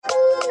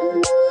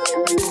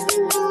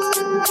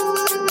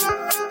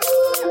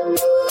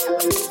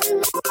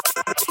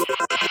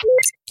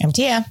I'm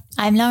Tia.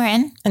 I'm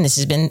Lauren. And this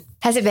has been...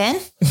 Has it been?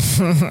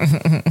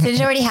 Did it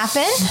already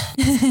happen?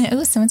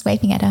 Oh, someone's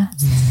waving at us.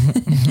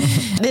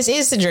 This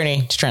is the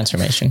journey to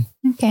transformation.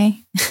 Okay.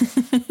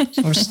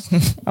 I'm just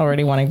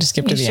already wanting to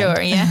skip to the end.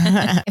 Sure,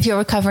 yeah. If you're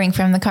recovering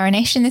from the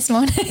coronation this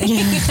morning,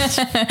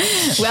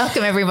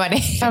 welcome everybody.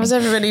 How was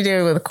everybody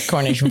doing with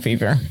coronation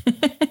fever?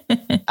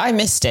 I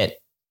missed it.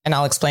 And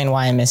I'll explain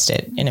why I missed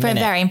it in a minute.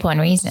 For a very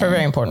important reason. For a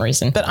very important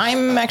reason. But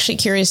I'm actually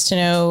curious to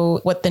know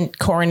what the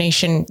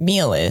coronation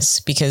meal is,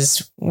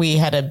 because we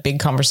had a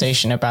big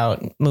conversation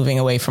about moving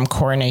away from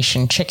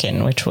coronation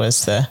chicken, which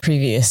was the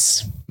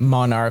previous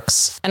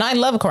monarchs. And I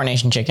love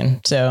coronation chicken,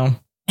 so...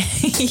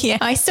 Yeah,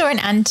 I saw an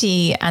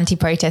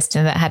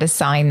anti-protester that had a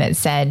sign that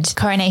said,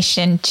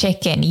 "Coronation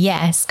chicken,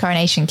 yes.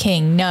 Coronation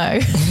king, no."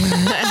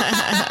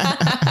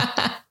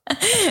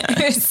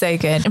 It was so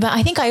good. But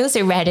I think I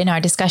also read in our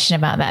discussion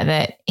about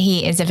that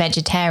he is a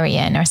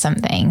vegetarian or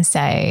something. So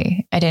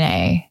I don't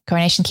know,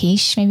 coronation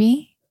quiche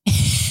maybe?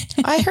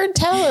 I heard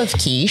tell of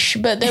quiche,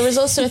 but there was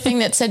also a thing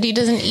that said he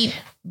doesn't eat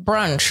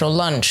brunch or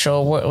lunch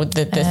or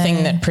the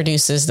thing that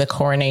produces the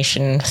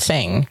coronation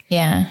thing.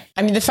 Yeah.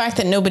 I mean, the fact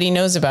that nobody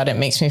knows about it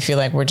makes me feel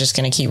like we're just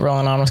going to keep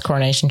rolling on with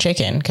coronation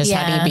chicken, because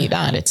how do you beat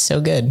that? It's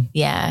so good.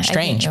 Yeah.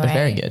 Strange, but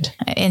very good.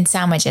 In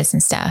sandwiches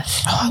and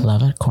stuff. Oh, I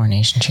love a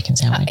coronation chicken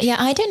sandwich. Yeah,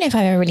 I don't know if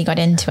I ever really got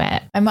into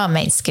it. My mom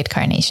makes good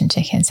coronation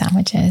chicken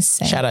sandwiches.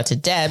 So. Shout out to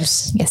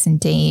Debs. Yes,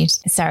 indeed.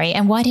 Sorry.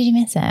 And why did you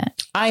miss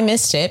it? I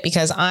missed it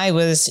because I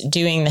was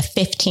doing the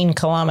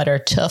 15-kilometer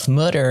Tough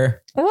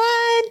Mudder.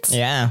 What?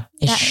 Yeah.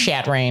 It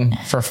shat rain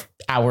for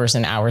hours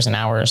and hours and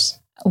hours.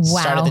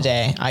 Wow. Start of the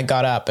day, I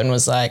got up and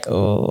was like,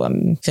 oh,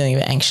 I'm feeling a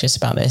bit anxious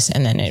about this.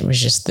 And then it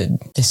was just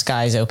the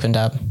skies opened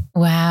up.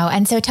 Wow.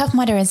 And so Tough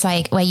Mudder is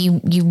like where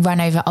you run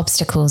over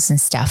obstacles and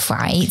stuff,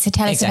 right? So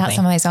tell us about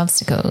some of those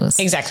obstacles.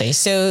 Exactly.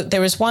 So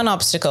there was one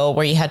obstacle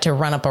where you had to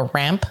run up a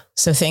ramp.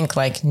 So think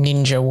like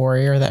Ninja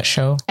Warrior, that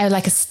show. Oh,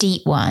 like a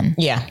steep one.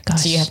 Yeah.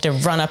 Gosh. So you have to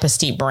run up a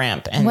steep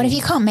ramp. And what if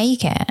you can't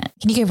make it?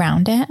 Can you go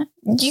around it?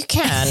 You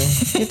can.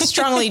 It's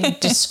strongly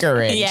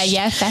discouraged.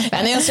 Yeah. Fair.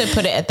 And they also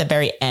put it at the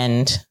very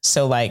end.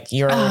 So like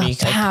you're already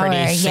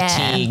pretty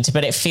fatigued,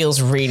 but it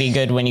feels really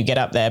good when you get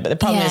up there. But the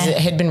problem is it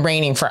had been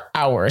raining for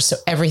hours. So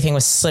everything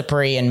was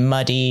slippery and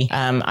muddy.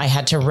 I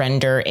had to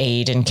render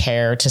aid and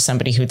care to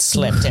somebody who'd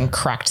slipped and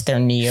cracked their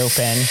knee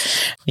open.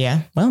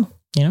 Yeah. Well,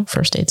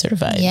 first aid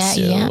certified. Yeah.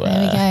 So,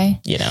 there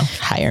we go.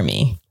 Hire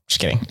me. Just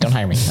kidding. Don't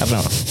hire me. I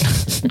don't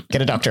know.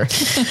 Get a doctor.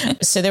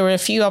 So there were a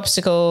few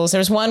obstacles. There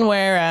was one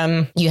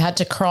where you had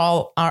to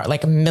crawl,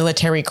 like a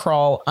military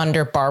crawl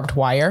under barbed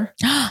wire.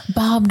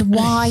 Barbed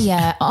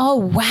wire. Oh,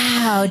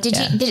 wow.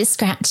 Did it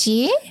scratch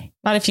you?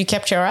 Not if you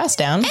kept your ass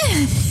down.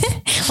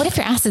 What if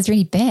your ass is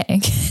really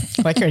big?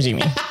 Like yours, you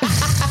mean?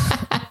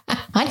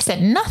 I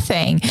said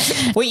nothing.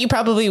 What you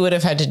probably would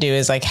have had to do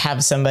is like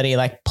have somebody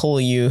like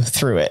pull you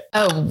through it.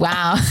 Oh,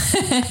 wow.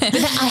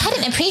 I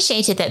hadn't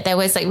appreciated that there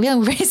was like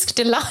real risk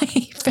to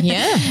life.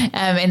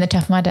 Yeah. In the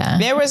Tough Mudder.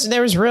 There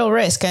was real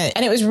risk,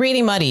 and it was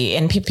really muddy,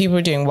 and people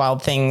were doing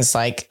wild things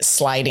like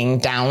sliding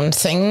down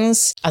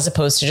things as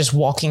opposed to just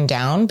walking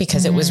down,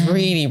 because it was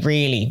really,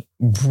 really,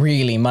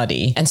 really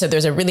muddy. And so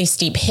there's a really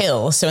steep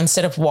hill. So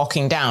instead of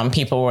walking down,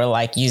 people were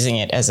like using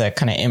it as a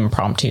kind of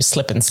impromptu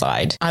slip and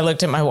slide. I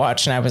looked at my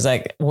watch and I was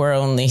like, we're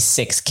only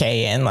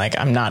 6K in. Like,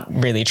 I'm not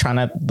really trying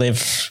to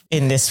live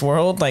in this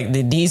world. Like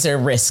these are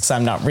risks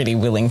I'm not really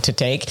willing to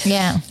take.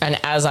 Yeah. And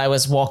as I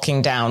was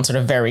walking down sort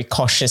of very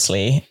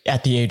cautiously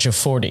at the age of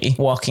 40,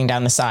 walking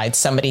down the side,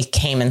 somebody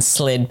came and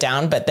slid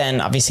down, but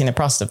then obviously in the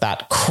process of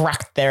that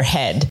cracked their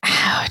head.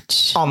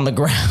 Ouch. On the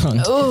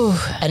ground. Ooh.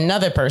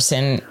 Another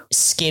person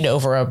skid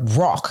over a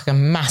rock, a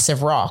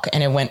massive rock,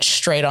 and it went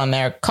straight on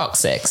their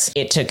coccyx.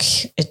 It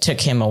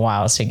took him a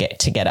while to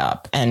get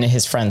up, and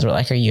his friends were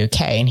like, "Are you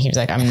okay?" And he was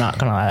like, "I'm not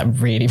gonna lie, that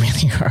really,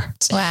 really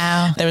hurt."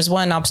 Wow. There was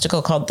one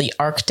obstacle called the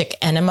Arctic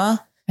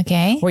Enema.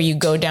 Okay. Where you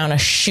go down a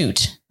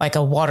chute, like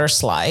a water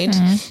slide,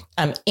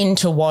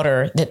 into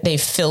water that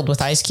they've filled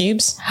with ice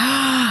cubes.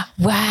 Wow.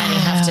 And you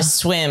have to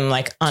swim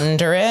like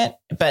under it.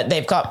 But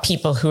they've got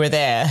people who are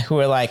there who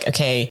are like,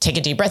 okay, take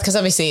a deep breath. Because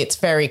obviously it's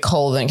very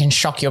cold and it can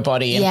shock your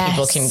body, and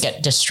people can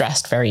get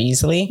distressed very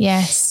easily.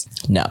 Yes.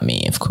 Not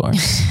me, of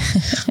course.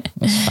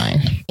 It's fine.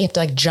 You have to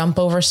like jump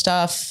over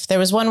stuff. There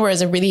was one where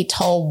it's a really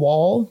tall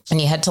wall and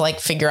you had to like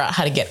figure out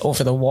how to get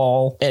over the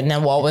wall. And the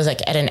wall was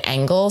like at an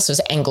angle. So it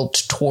was angled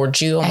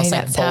towards you, almost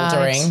like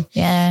bouldering. Hard.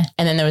 Yeah.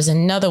 And then there was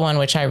another one,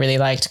 which I really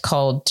liked,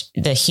 called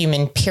the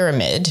Human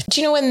Pyramid.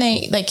 Do you know when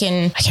they like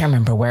I can't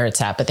remember where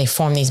it's at, but they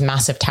form these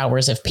massive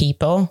towers of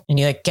people and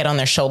you like get on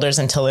their shoulders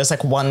until there's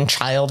like one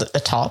child at the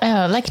top.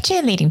 Oh, like a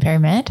cheerleading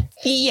pyramid.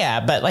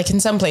 Yeah. But like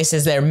in some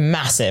places they're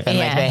massive and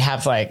like they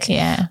have like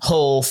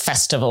whole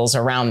festivals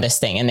around this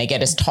thing and they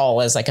get as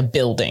tall as like a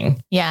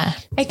building. Yeah.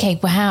 Okay.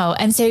 Wow.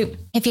 And so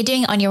if you're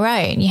doing it on your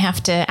own, you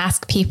have to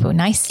ask people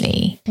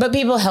nicely. But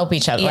people help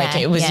each other. Like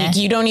it was,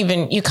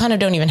 you kind of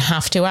don't even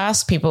have to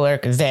ask. People are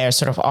there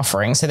sort of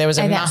offering. So there was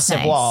a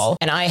massive wall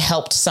and I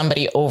helped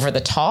somebody over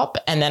the top.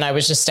 And then I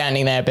was just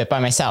standing there a bit by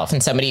myself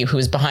and somebody who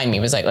was behind me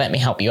was like, let me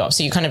help you up.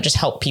 So you kind of just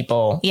help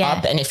people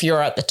up. And if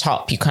you're at the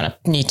top, you kind of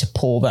need to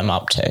pull them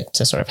up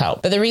to sort of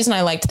help. But the reason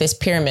I liked this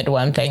pyramid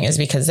one thing is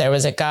because there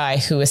was a guy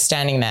who was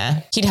standing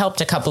there. He'd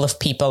helped a couple of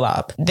people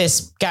up.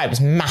 This guy was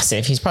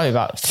massive. He's probably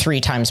about 3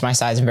 times my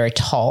size and very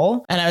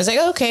tall. And I was like,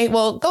 okay,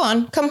 well, go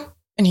on, come.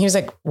 And he was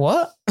like,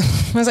 what?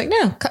 I was like,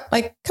 no,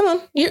 come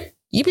on,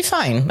 you'll be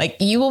fine. Like,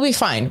 you will be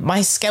fine.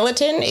 My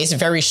skeleton is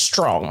very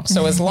strong.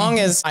 So as long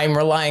as I'm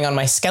relying on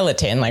my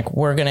skeleton, like,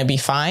 we're going to be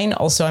fine.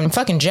 Also, I'm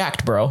fucking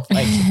jacked, bro.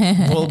 Like,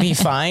 we'll be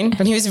fine.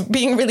 But he was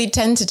being really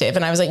tentative.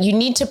 And I was like, you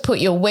need to put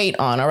your weight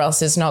on or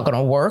else it's not going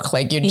to work.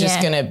 Like, you're just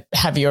going to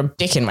have your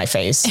dick in my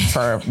face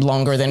for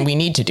longer than we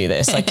need to do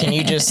this. Like, can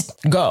you just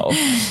go?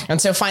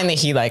 And so finally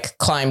he like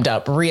climbed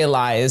up,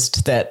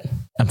 realized that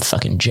I'm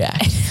fucking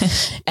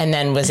jacked. And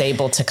then was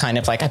able to kind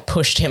of like, I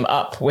pushed him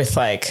up with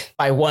like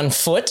by 1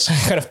 foot, I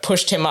kind of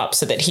pushed him up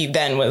so that he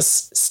then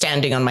was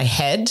standing on my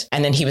head.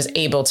 And then he was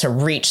able to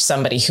reach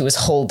somebody who was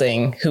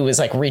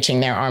like reaching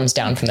their arms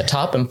down from the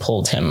top and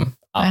pulled him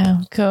up.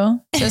 Wow,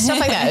 cool. So stuff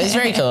like that. It was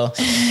very cool.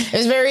 It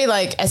was very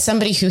like, as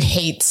somebody who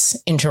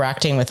hates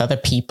interacting with other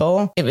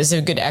people, it was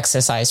a good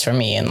exercise for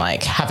me in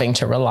like having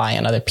to rely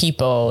on other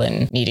people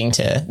and needing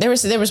to, there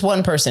was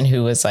one person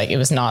who was like, it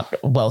was not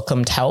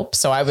welcomed help.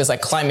 So I was like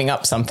climbing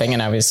up something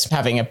and I was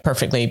having a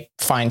perfectly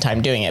fine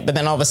time doing it. But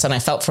then all of a sudden I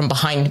felt from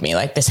behind me,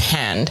 like this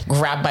hand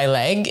grab my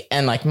leg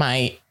and like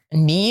my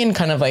knee and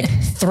kind of like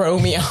throw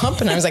me up.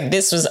 And I was like,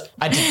 this was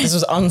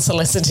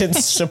unsolicited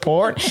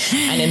support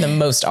and in the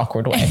most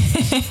awkward way.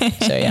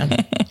 So yeah.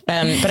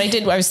 But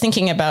I was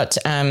thinking about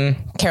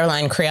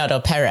Caroline Criado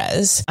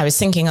Perez. I was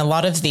thinking a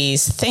lot of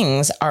these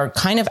things are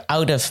kind of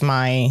out of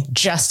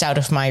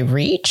my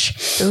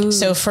reach. Ooh.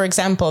 So for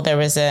example, there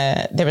was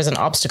an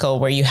obstacle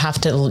where you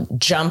have to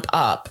jump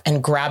up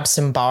and grab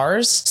some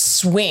bars,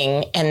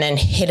 swing, and then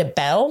hit a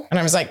bell. And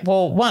I was like,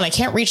 well, one, I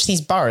can't reach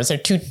these bars. They're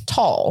too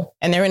tall.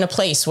 And they're in a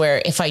place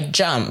where if I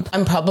jump,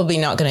 I'm probably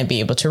not going to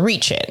be able to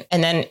reach it.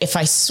 And then if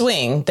I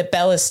swing, the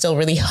bell is still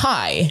really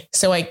high.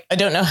 So I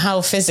don't know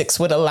how physics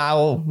would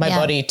allow my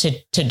body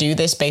to do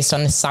this based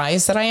on the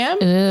size that I am.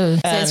 Ooh,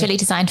 so it's really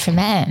designed for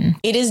men.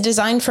 It is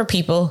designed for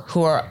people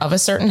who are of a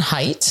certain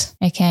height.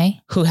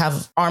 Okay. Who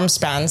have arm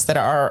spans that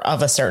are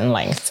of a certain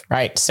length,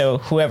 right? So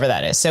whoever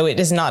that is. So it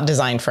is not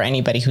designed for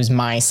anybody who's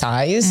my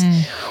size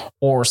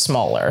or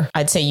smaller.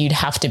 I'd say you'd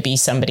have to be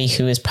somebody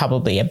who is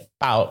probably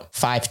about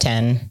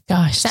 5'10".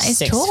 Gosh, that is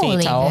tall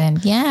even.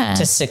 Yeah.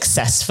 To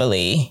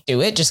successfully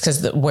do it just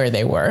because where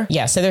they were.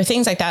 Yeah. So there are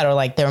things like that, or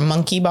like there are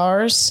monkey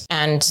bars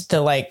and they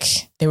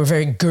were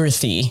very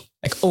girthy.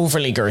 Like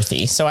overly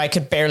girthy. So I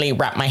could barely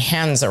wrap my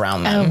hands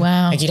around them. Oh,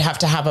 wow. Like you'd have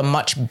to have a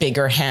much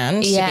bigger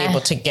hand to be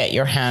able to get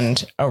your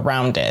hand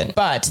around it.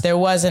 But there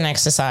was an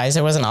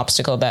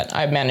obstacle that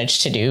I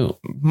managed to do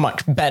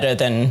much better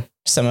than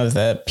some of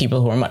the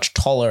people who were much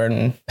taller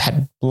and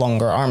had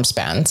longer arm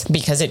spans,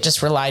 because it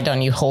just relied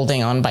on you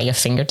holding on by your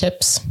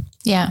fingertips.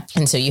 Yeah.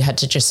 And so you had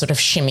to just sort of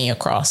shimmy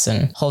across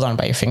and hold on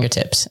by your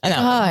fingertips. And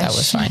that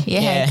was fine.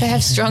 Yeah. They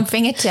have strong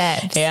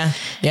fingertips. Yeah.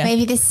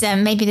 Maybe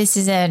this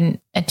is a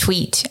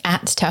tweet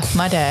at Tough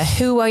Mudder.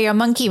 Who are your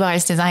monkey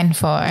bars designed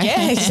for?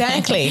 Yeah,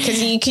 exactly.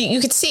 Because you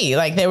could see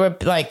like they were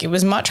like, it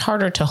was much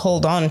harder to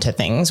hold on to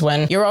things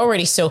when you're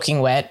already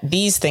soaking wet.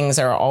 These things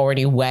are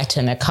already wet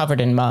and they're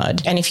covered in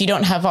mud. And if you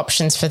don't have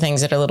options for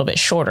things that are a little bit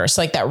shorter,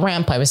 so like that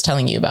ramp I was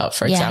telling you about,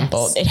 for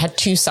example, it had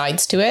 2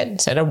 sides to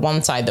it. So it had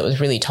one side that was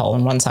really tall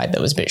and one side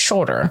that was a bit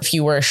shorter. If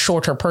you were a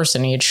shorter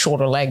person, you had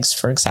shorter legs,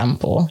 for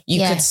example, you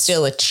could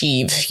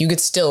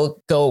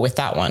still go with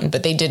that one,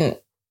 but they didn't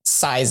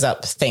size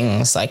up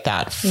things like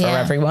that for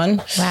everyone.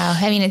 Wow.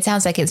 I mean, it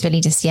sounds like it's really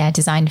just,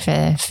 designed for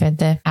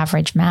the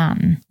average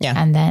man. Yeah.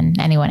 And then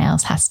anyone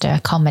else has to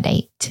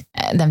accommodate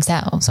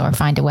themselves or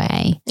find a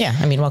way. Yeah.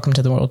 I mean, welcome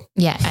to the world.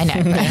 Yeah, I know.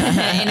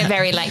 In a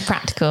very like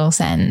practical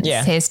sense.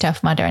 Yeah. Here's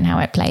Tough Mudder and how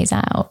it plays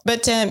out.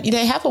 But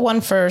they have a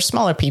one for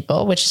smaller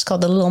people, which is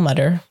called the Little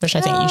Mudder, which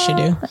I think you should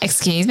do.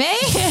 Excuse me?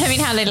 I mean,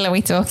 how little are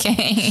we talking?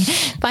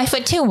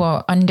 5'2"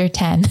 or under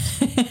 10?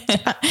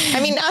 I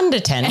mean, under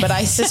 10, but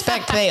I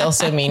suspect they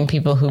also mean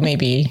people who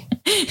maybe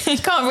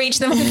can't reach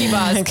the monkey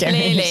bars,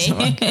 clearly.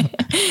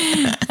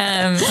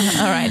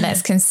 All right,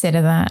 let's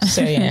consider that.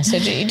 So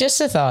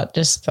just a thought.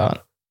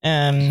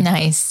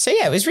 Nice. So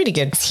yeah, it was really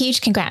good. It's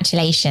huge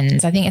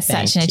congratulations. I think it's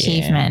such an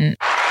achievement.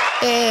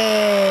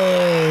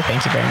 Yay.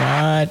 Thank you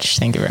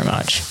very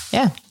much.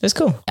 Yeah, it was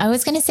cool. I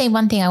was going to say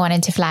one thing I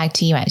wanted to flag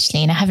to you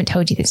actually, and I haven't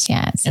told you this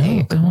yet. So.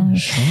 Oh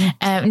gosh.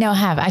 No, I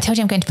have. I told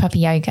you I'm going to puppy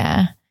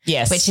yoga.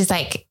 Yes. Which is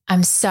like,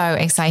 I'm so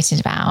excited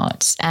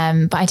about.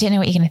 But I don't know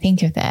what you're going to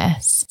think of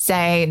this.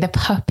 So the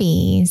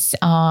puppies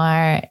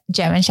are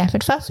German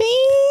Shepherd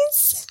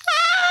puppies.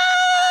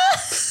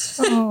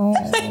 Oh.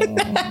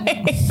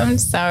 I'm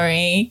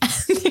sorry.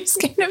 There's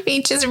going gonna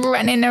be just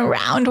running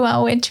around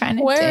while we're trying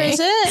to Where is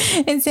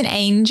it? It's an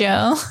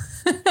angel.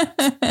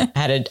 I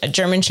had a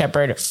German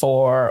Shepherd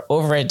for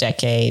over a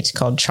decade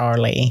called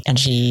Charlie, and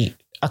she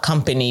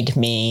accompanied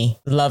me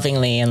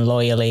lovingly and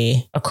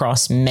loyally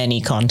across many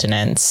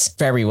continents.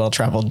 Very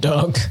well-traveled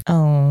dog.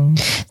 Oh.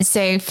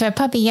 So for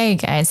puppy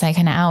yoga, it's like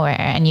an hour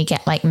and you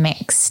get like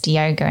mixed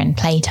yoga and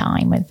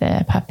playtime with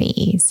the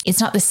puppies. It's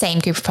not the same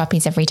group of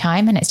puppies every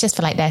time, and it's just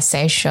for like their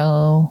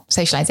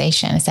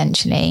socialization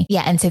essentially.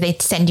 Yeah. And so they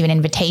send you an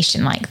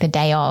invitation like the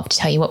day of to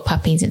tell you what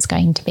puppies it's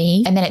going to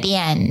be. And then at the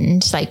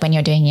end, like when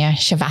you're doing your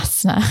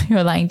shavasana,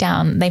 you're lying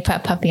down, they put a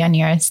puppy on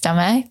your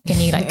stomach and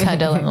you like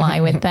cuddle and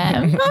lie with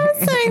them.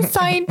 I'm so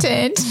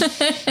excited.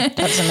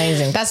 That's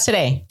amazing. That's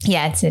today.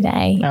 Yeah,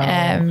 today. But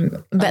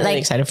I'm really like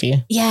excited for you.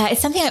 Yeah,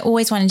 it's something I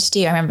always wanted to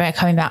do. I remember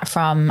coming back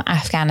from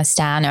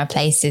Afghanistan or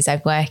places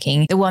I've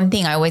working. The one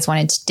thing I always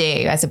wanted to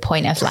do as a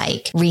point of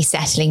like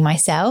resettling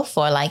myself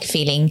or like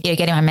feeling,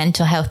 getting my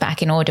mental health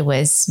back in order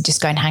was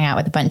just go and hang out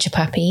with a bunch of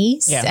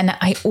puppies. Yeah. And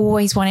I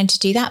always wanted to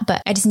do that,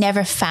 but I just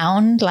never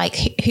found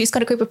like who's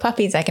got a group of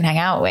puppies I can hang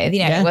out with.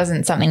 It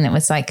wasn't something that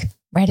was like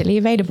readily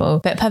available,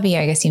 but puppy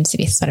yoga seems to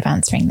be sort of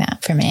answering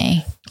that for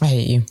me. I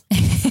hate you.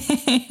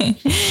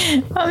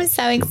 I'm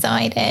so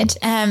excited.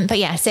 But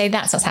yeah, so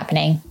that's what's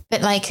happening.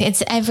 But like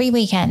it's every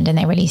weekend and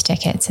they release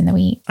tickets in the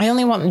week. I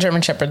only want the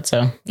German Shepherd,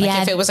 so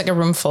if it was like a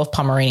room full of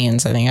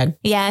Pomeranians, I think I'd...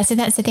 Yeah, so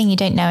that's the thing. You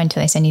don't know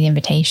until they send you the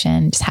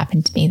invitation. It just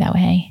happened to be that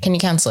way. Can you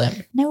cancel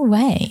it? No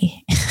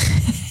way.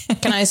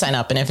 Can I sign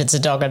up? And if it's a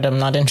dog I'm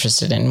not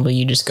interested in, will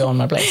you just go on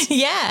my place?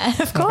 Yeah,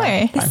 of course.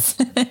 Okay, was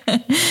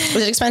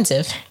it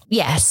expensive?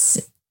 Yes.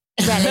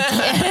 Relatively.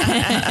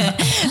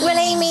 Well,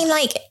 I mean,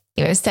 like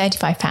it was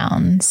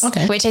 £35.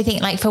 Okay. Which I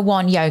think like for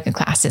one yoga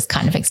class is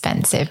kind of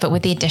expensive, but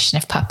with the addition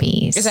of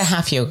puppies. It's a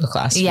half yoga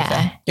class.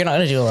 Yeah. You're not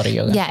going to do a lot of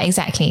yoga. Yeah,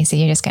 exactly. So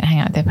you're just going to hang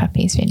out with the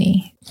puppies,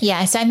 really.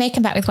 Yeah. So I may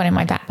come back with one in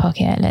my back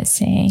pocket. Let's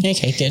see.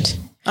 Okay, good.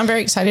 I'm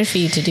very excited for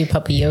you to do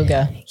puppy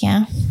yoga.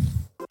 Yeah.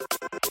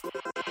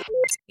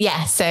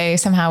 Yeah, so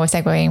somehow we're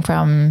segueing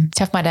from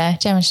Tough Mudder,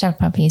 German Shepherd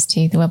puppies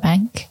to the World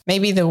Bank.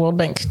 Maybe the World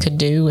Bank could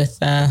do with,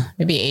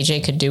 maybe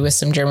AJ could do with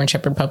some German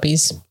Shepherd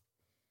puppies.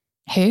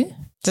 Who?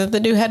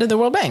 The new head of the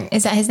World Bank.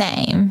 Is that his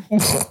name?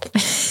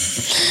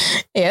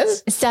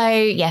 Yes. So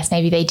yes,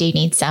 maybe they do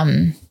need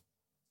some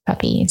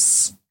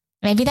puppies.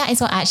 Maybe that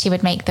is what actually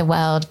would make the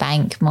World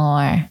Bank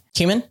more...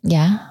 Human?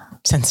 Yeah.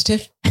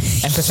 Sensitive?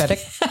 Empathetic?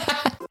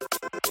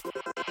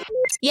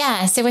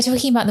 Yeah, so we're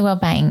talking about the World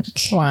Bank.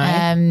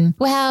 Why?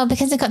 Well,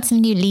 because they've got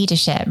some new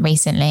leadership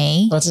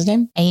recently. What's his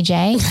name?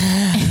 AJ.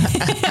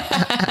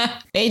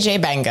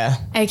 AJ Banga.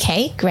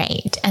 Okay,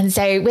 great. And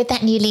so with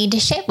that new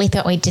leadership, we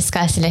thought we'd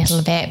discuss a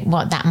little bit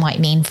what that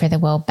might mean for the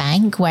World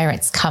Bank, where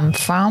it's come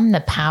from,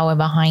 the power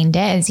behind it.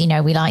 As you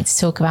know, we like to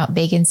talk about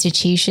big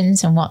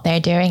institutions and what they're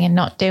doing and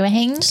not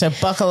doing. So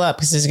buckle up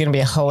because this is going to be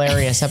a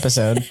hilarious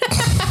episode.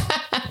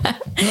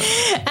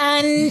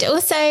 And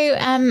also,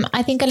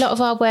 I think a lot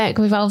of our work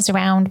revolves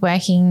around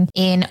working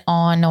in,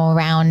 on or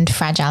around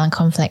fragile and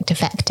conflict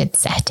affected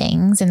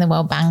settings. And the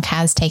World Bank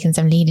has taken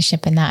some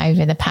leadership in that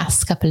over the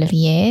past couple of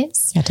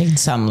years. Yeah, taking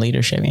some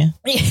leadership, yeah.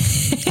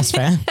 That's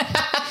fair.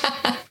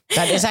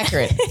 That is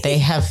accurate. They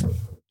have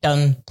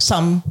done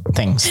some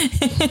things.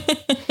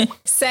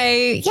 So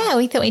yeah,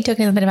 we thought we'd talk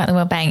a little bit about the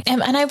World Bank.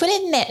 And I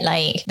would admit,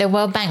 like, the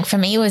World Bank for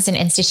me was an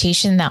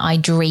institution that I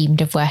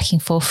dreamed of working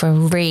for a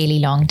really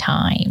long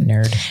time.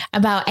 Nerd.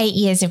 About 8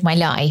 years of my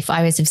life,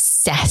 I was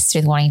obsessed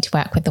with wanting to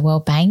work with the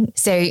World Bank.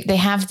 So they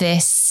have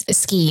this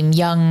scheme,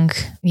 young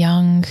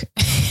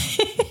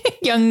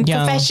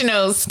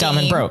professionals scheme. Dumb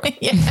and broke.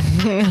 Yeah.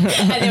 And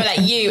they were like,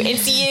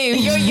 it's you,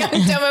 you're young,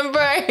 dumb and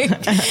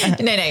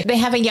broke. No, they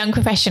have a young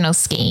professional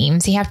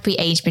scheme. So you have to be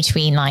aged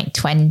between like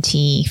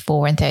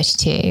 24 and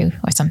 32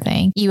 or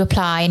something. You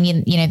apply and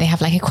you know, they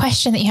have like a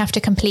question that you have to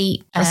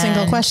complete. A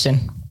single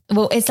question.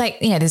 Well, it's like,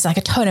 you know, there's like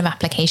a ton of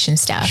application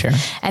stuff. Sure.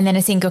 And then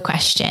a single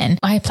question.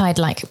 I applied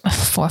like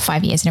 4 or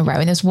 5 years in a row.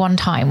 And there was one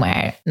time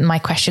where my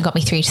question got me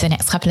through to the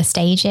next couple of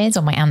stages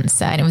on my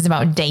answer. And it was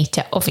about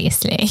data,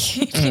 obviously.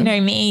 If you know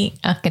me,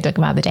 I can talk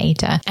about the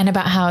data and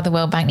about how the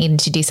World Bank needed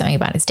to do something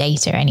about its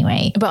data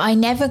anyway. But I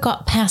never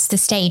got past the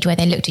stage where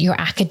they looked at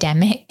your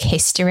academic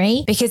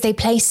history, because they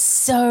place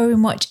so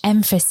much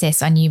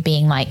emphasis on you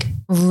being like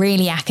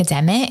really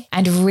academic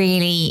and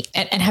really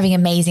and having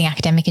amazing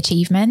academic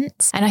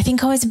achievements. And I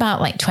think I was about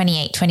like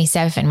 28,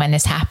 27 when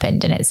this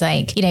happened. And it's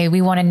like, you know,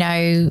 we want to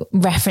know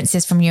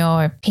references from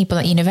your people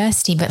at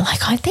university, but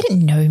like, they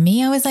didn't know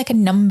me. I was like a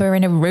number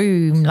in a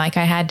room. Like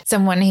I had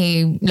someone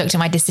who looked at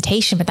my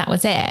dissertation, but that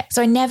was it.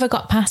 So I never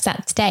got past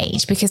that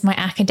stage because my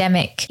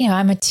academic, you know,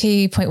 I'm a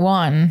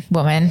 2.1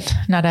 woman,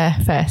 not a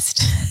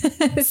first.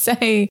 So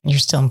you're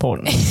still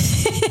important.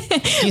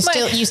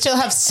 You still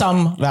have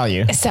some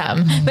value.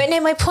 But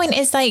no, my point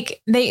is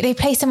like they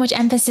place so much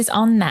emphasis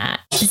on that.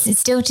 It's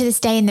still to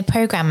this day in the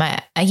program,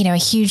 you know, a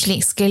hugely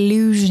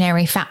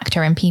exclusionary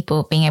factor in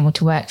people being able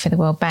to work for the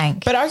World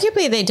Bank. But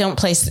arguably they don't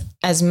place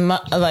as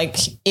much, like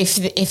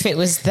if it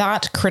was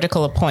that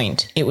critical a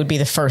point, it would be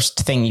the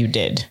first thing you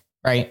did.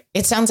 Right.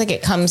 It sounds like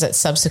it comes at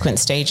subsequent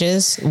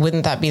stages.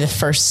 Wouldn't that be the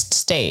first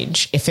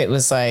stage if it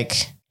was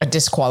like a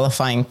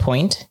disqualifying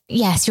point?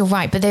 Yes, you're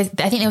right. But I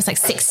think there was like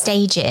 6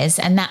 stages,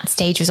 and that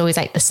stage was always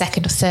like the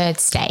second or third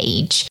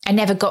stage. I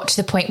never got to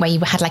the point where you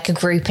had like a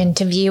group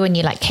interview and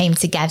you like came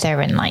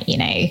together and like, you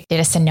know, did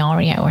a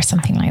scenario or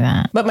something like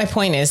that. But my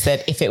point is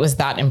that if it was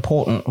that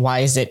important, why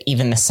is it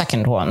even the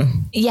second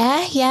one?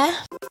 Yeah.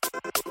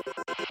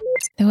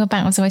 The World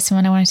Bank was always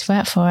someone I wanted to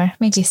work for.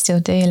 Maybe still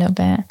do a little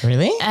bit.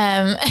 Really?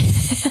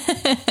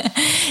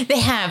 They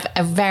have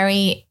a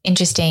very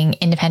interesting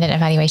independent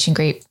evaluation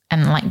group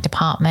and like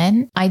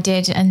department. I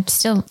did and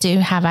still do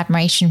have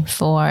admiration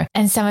for,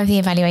 and some of the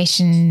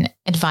evaluation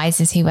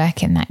advisors who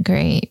work in that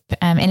group,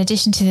 in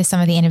addition to some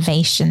of the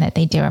innovation that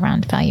they do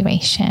around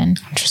evaluation.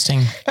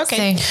 Interesting.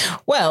 Okay.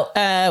 Well,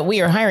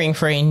 we are hiring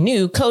for a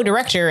new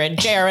co-director at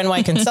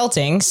JRNY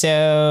Consulting.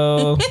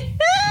 So,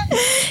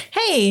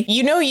 hey,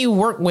 you know, you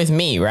work with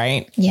me,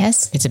 right?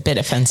 Yes. It's a bit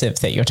offensive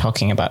that you're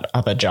talking about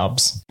other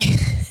jobs.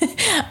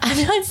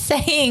 I'm not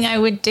saying I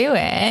would do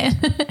it.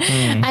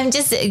 I'm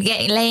just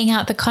laying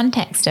out the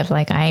context of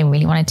like, I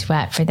really wanted to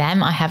work for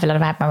them. I have a lot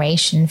of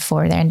admiration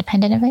for their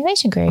independent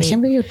evaluation group. I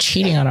can't believe you're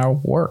cheating on our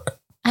work.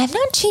 I'm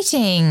not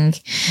cheating.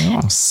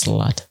 Oh,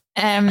 slut.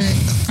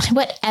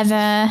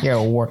 Whatever. You're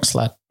a work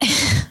slut.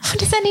 What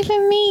does that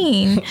even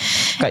mean?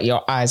 Got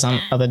your eyes on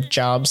other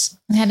jobs.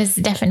 That is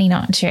definitely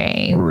not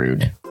true.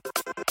 Rude.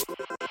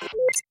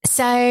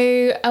 So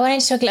I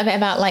wanted to talk a little bit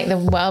about like the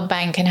World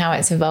Bank and how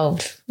it's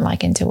evolved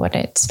like into what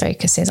its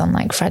focus is on,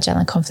 like fragile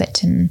and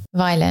conflict and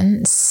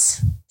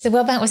violence. The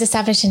World Bank was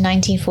established in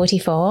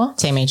 1944.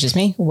 Same age as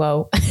me.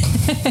 Whoa.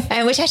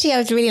 Which actually I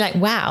was really like,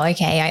 wow,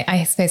 okay.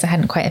 I suppose I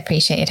hadn't quite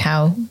appreciated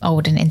how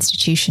old an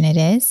institution it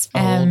is.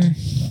 Old,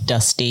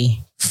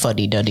 dusty,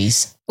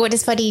 fuddy-duddies. What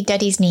does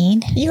fuddy-duddies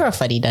mean? You're a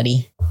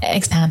fuddy-duddy.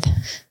 Expand.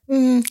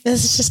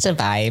 This is just a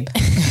vibe.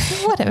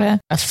 Whatever.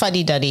 A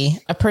fuddy-duddy,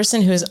 a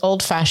person who is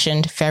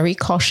old-fashioned, very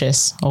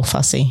cautious or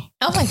fussy.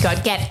 Oh my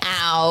God, get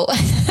out.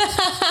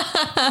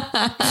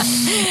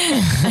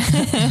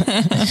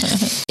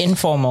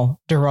 Informal,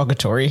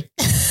 derogatory.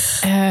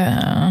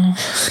 Oh.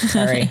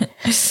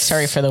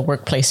 Sorry for the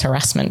workplace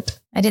harassment.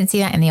 I didn't see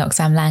that in the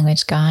Oxfam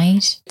language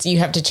guide. You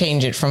have to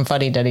change it from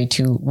fuddy-duddy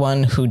to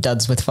one who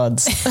duds with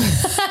fuds.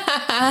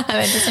 That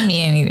doesn't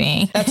mean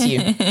anything. That's you.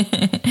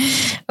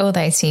 All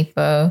those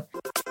people.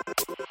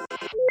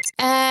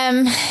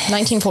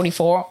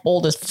 1944,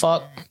 old as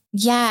fuck.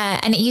 Yeah.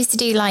 And it used to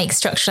do like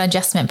structural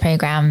adjustment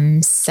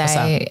programs.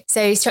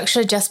 So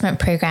structural adjustment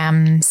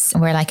programs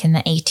were like in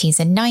the 80s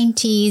and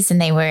 90s, and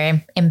they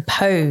were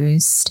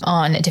imposed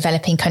on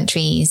developing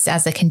countries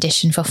as a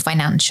condition for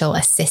financial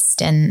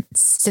assistance.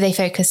 So they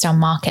focused on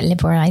market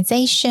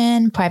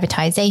liberalization,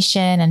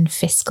 privatization, and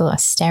fiscal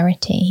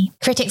austerity.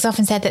 Critics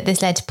often said that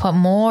this led to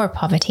more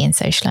poverty and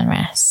social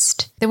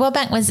unrest. The World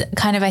Bank was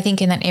kind of, I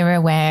think, in that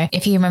era where,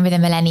 if you remember the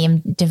Millennium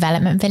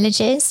Development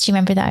Villages, do you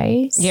remember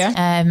those? Yeah.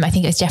 I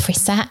think it was Jeffrey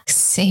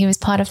Sachs who was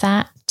part of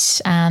that,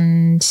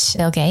 and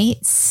Bill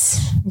Gates.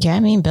 Yeah,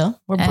 I mean, Bill,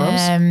 we're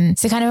bros.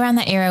 So kind of around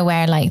that era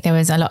where like there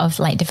was a lot of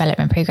like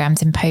development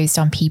programs imposed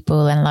on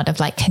people and a lot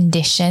of like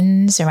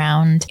conditions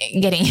around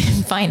getting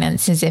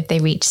finances if they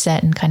reach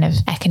certain kind of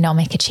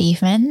economic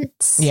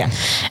achievements. Yeah.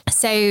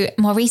 So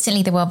more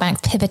recently, the World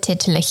Bank pivoted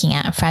to looking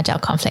at fragile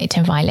conflict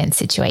and violence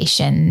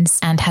situations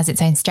and has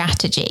its own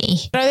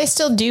strategy. But are they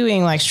still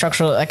doing like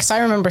structural, like, 'cause I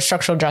remember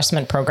structural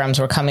adjustment programs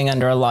were coming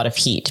under a lot of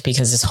heat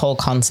because this whole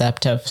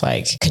concept of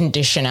like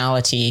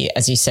conditionality,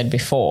 as you said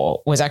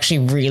before, was actually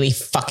really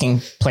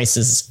fucking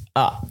places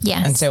up.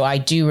 Yes. And so I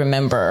do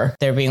remember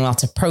there being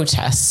lots of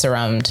protests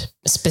around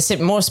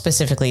more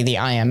specifically the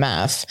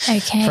IMF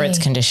for its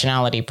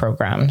conditionality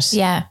programs.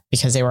 Yeah.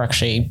 Because they were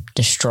actually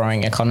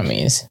destroying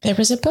economies. There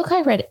was a book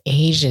I read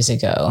ages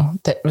ago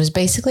that was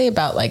basically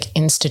about like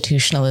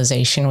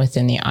institutionalization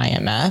within the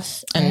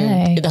IMF.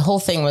 And the whole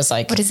thing was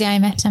like... What does the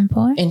IMF stand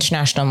for?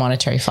 International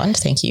Monetary Fund.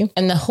 Thank you.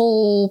 And the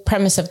whole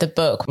premise of the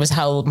book was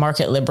how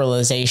market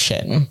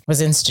liberalization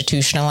was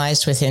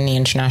institutionalized within the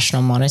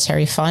International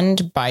Monetary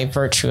Fund by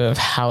virtue of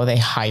how they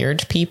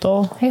hired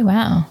people. Oh,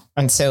 wow.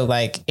 And so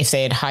like if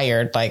they had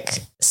hired like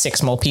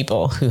 6 more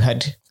people who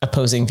had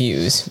opposing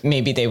views,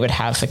 maybe they would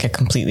have like a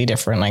completely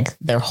different, like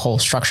their whole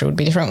structure would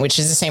be different, which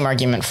is the same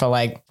argument for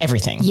like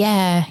everything.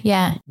 Yeah.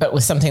 Yeah. But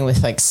with something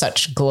with like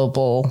such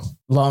global,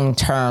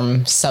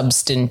 long-term,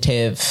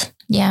 substantive,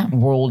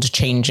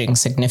 world-changing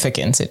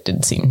significance, it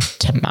did seem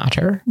to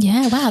matter.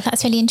 Yeah, wow,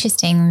 that's really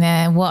interesting.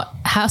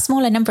 How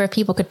small a number of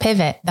people could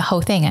pivot the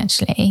whole thing,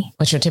 actually.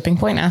 What's your tipping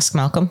point? Ask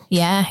Malcolm.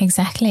 Yeah,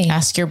 exactly.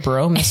 Ask your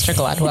bro, Mr.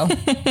 Gladwell.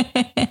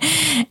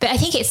 But I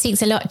think it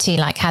speaks a lot to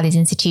like how these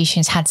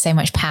institutions had so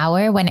much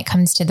power when it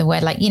comes to the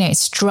word, like, you know,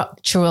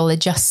 structural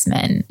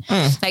adjustment.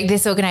 Like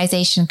this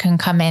organization can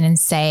come in and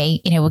say,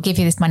 you know, we'll give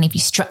you this money if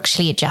you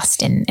structurally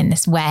adjust in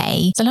this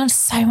way. It's a lot of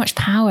so much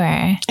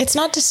power. It's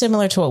not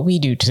dissimilar to what we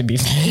do, to be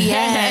truth.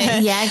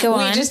 Yeah, go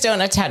on. We just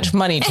don't attach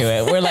money to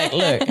it. We're like,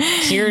 look,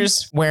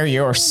 here's where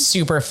you're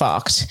super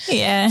fucked.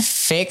 Yeah.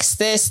 Fix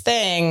this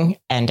thing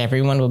and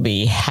everyone will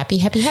be happy,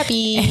 happy,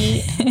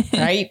 happy.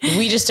 Right?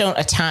 We just don't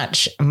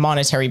attach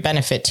monetary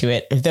benefit to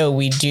it, though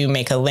we do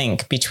make a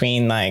link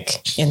between,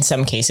 like, in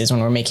some cases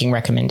when we're making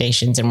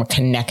recommendations and we're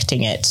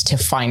connecting it to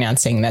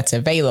financing that's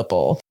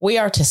available, we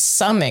are to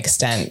some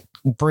extent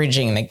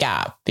bridging the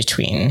gap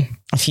between,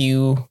 if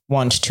you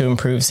want to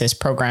improve this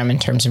program in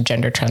terms of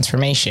gender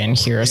transformation,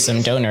 here are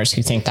some donors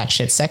who think that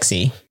shit's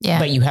sexy. Yeah.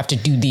 But you have to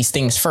do these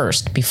things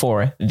first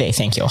before they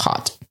think you're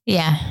hot.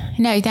 Yeah.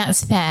 No,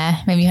 that's fair.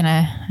 Maybe on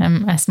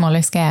a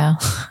smaller scale.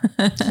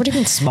 What do you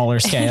mean smaller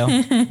scale?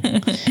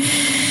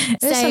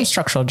 There's some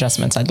structural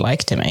adjustments I'd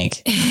like to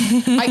make.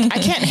 I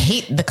can't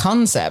hate the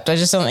concept. I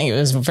just don't think it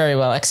was very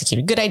well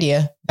executed. Good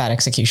idea, bad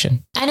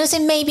execution. And also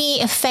maybe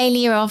a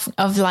failure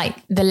of like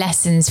the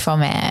lessons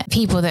from it.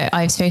 People that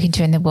I've spoken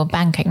to in the World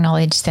Bank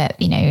acknowledge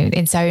that, you know,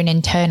 its own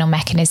internal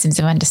mechanisms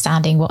of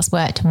understanding what's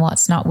worked and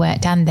what's not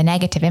worked and the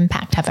negative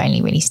impact have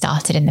only really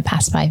started in the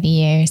past 5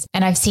 years.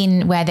 And I've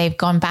seen where they've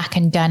gone back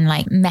and done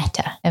like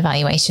meta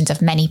evaluations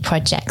of many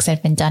projects that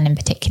have been done in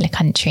particular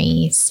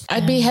countries.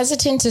 I'd be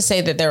hesitant to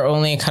say that they're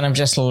only kind of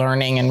just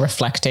learning and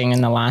reflecting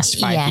in the last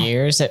 5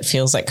 years. It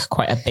feels like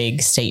quite a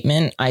big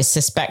statement. I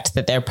suspect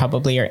that there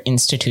probably are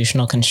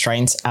institutional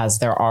constraints, as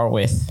there are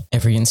with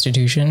every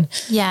institution,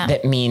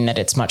 that mean that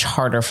it's much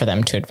harder for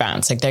them to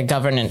advance. Like their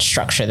governance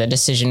structure, the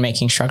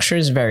decision-making structure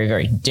is very,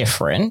 very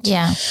different.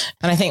 Yeah.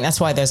 And I think that's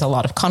why there's a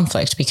lot of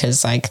conflict,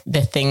 because like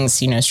the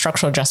things, you know,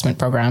 structural adjustment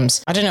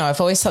programs, I don't know,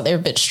 I've always thought they were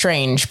a bit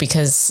strange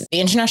because the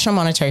International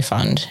Monetary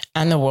Fund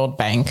and the World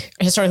Bank,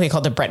 historically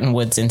called the Bretton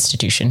Woods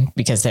Institution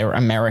because they were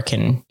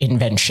American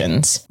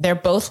inventions, they're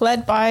both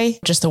led by,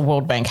 just the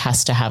World Bank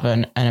has to have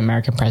an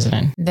American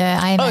president. The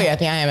IMF. Oh yeah,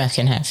 the IMF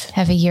can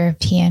have a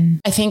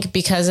European. I think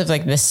because of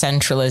like the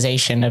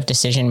centralization of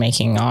decision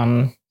making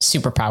on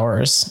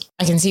superpowers,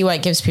 I can see why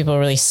it gives people a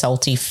really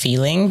salty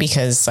feeling,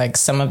 because like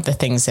some of the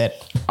things that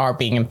are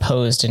being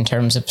imposed in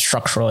terms of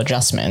structural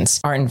adjustments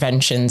are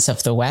inventions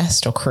of the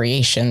West or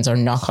creations or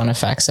knock-on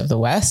effects of the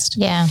West.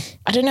 Yeah.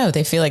 I don't know.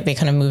 They feel like they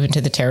kind of move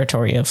into the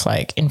territory of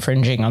like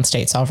infringing on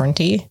state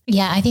sovereignty.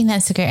 Yeah, I think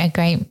that's a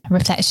great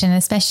reflection,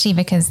 especially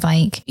because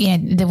like, you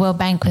know, the World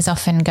Bank was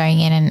often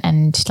going in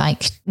and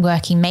like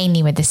working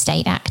mainly with the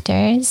state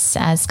actors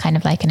as kind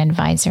of like an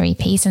advisory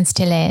piece, and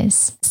still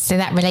is. So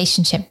that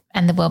relationship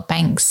and the World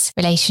Bank's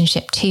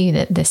relationship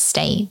to the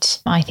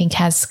state, I think,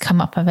 has come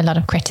up with a lot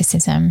of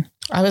criticism.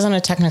 I was on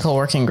a technical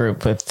working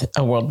group with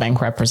a World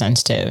Bank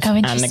representative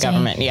and the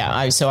government. Yeah.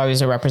 I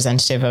was a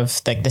representative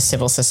of like the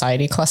civil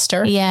society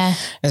cluster. Yeah. It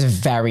was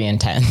very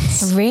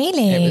intense.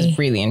 Really? It was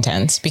really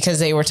intense because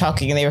they were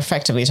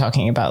effectively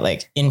talking about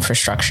like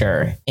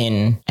infrastructure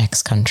in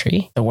X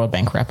country. The World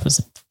Bank rep was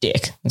a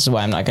dick. This is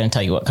why I'm not going to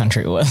tell you what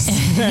country it was.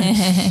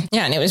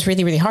 Yeah. And it was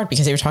really, really hard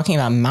because they were talking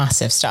about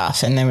massive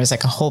stuff. And there was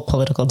like a whole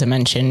political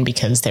dimension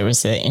because there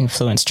was the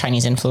influence,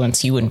 Chinese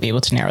influence. You wouldn't be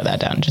able to narrow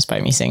that down just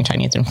by me saying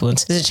Chinese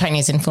influence. There's a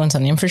Chinese influence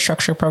on the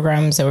infrastructure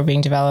programs that were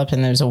being developed.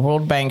 And there's a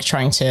World Bank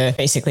trying to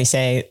basically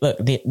say, look,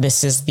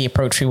 this is the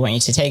approach we want you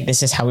to take.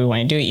 This is how we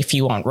want to do it. If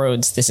you want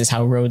roads, this is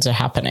how roads are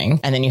happening.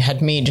 And then you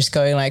had me just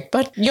going like,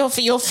 but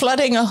you're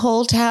flooding a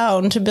whole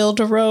town to build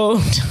a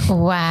road.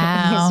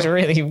 Wow. It's a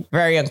really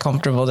very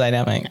uncomfortable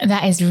dynamic.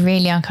 That is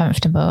really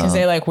uncomfortable. Because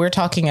they were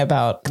talking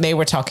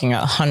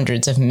about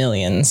hundreds of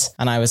millions.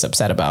 And I was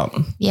upset about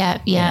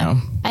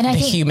and I the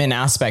think, human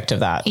aspect of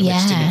that, which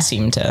didn't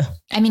seem to.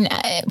 I mean,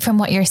 from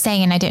what you're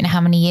saying, and I don't know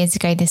how many years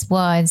ago this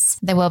was,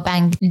 the World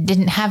Bank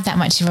didn't have that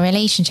much of a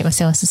relationship with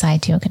civil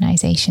society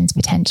organizations,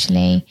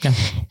 potentially. No.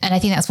 And I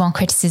think that's one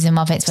criticism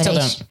of its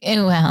relationship.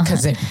 Well,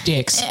 because they're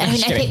dicks. I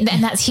mean, I think,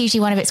 and that's hugely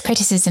one of its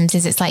criticisms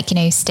is it's like, you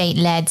know,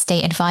 state-led,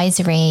 state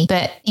advisory.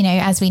 But, you know,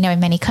 as we know in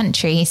many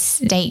countries,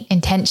 state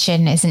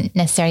intention isn't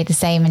necessarily the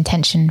same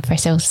intention for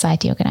civil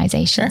society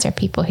organizations or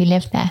people who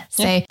live there.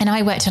 So, and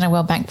I worked on a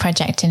World Bank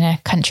project in a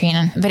country,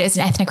 but it was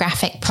an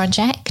ethnographic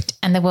project.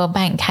 And the World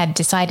Bank had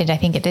decided, I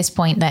think at this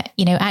point, that,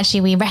 you know,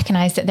 actually we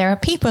recognize that there are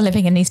people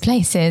living in these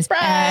places.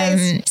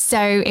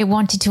 So it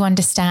wanted to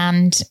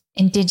understand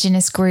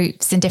Indigenous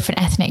groups and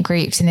different ethnic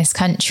groups in this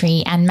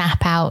country and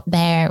map out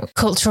their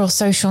cultural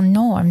social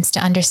norms to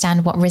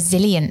understand what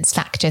resilience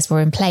factors were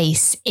in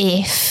place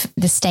if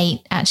the state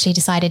actually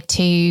decided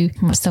to,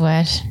 what's the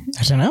word?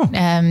 I don't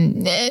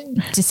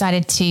know.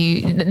 Decided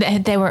to,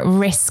 they were at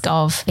risk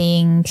of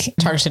being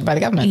targeted by the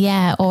government.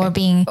 Yeah.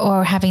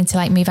 Or having to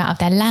like move out of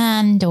their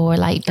land or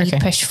like be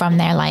pushed from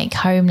their like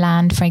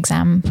homeland, for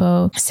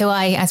example. So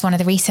I, as one of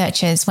the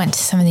researchers, went to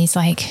some of these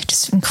like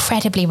just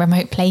incredibly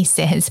remote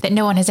places that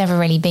no one has ever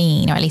really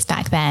been, or at least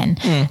back then,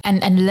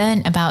 and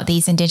learn about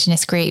these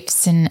indigenous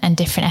groups and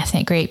different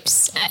ethnic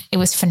groups. It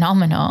was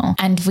phenomenal.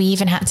 And we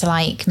even had to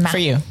like map. For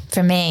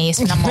me, it's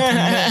phenomenal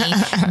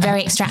for me.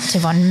 Very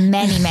extractive on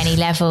many, many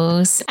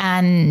levels.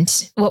 And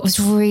what was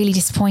really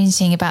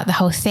disappointing about the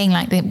whole thing,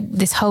 like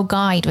this whole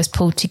guide was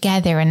pulled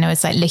together and it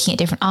was like looking at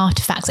different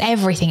artifacts,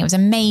 everything. It was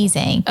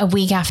amazing. A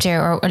week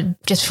after or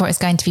just before it's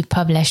going to be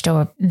published,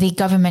 or the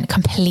government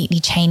completely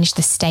changed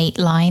the state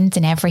lines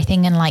and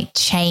everything, and like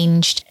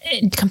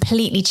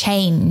completely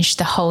changed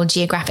the whole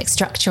geographic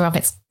structure of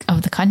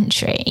the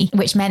country,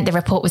 which meant the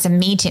report was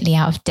immediately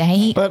out of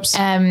date. Whoops.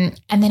 And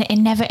then it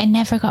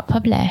never got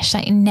published.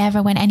 Like it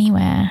never went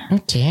anywhere. Oh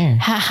dear.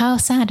 How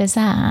sad is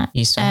that?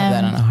 You still have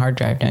that on a hard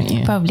drive, don't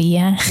you? Probably,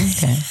 yeah.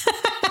 Okay.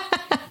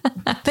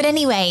 But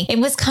anyway, it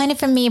was kind of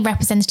for me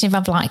representative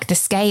of like the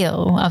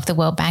scale of the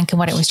World Bank and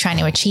what it was trying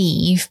to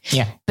achieve.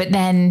 Yeah. But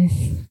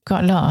then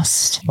got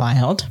lost.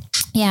 Wild.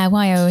 Yeah,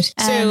 wild.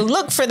 So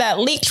look for that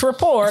leaked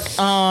report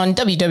on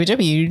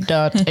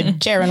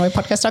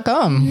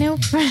www.jarenwaypodcast.com. Nope.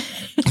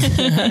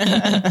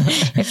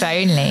 If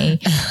only.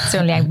 It's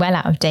only like well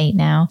out of date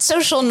now.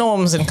 Social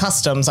norms and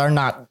customs are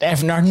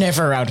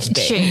never out of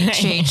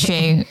date.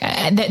 True.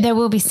 There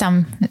will be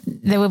some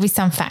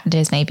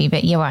factors maybe,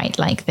 but you're right.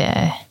 Like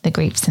the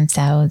groups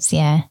themselves.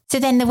 Yeah. So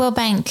then the World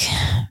Bank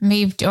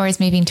is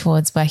moving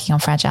towards working on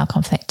fragile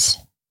conflict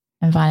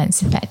and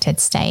violence affected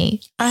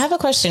state. I have a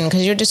question,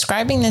 because you're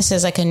describing this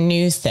as like a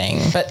new thing,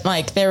 but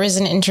like there is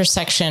an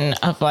intersection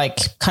of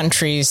like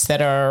countries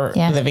that are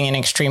living in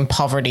extreme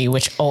poverty,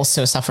 which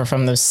also suffer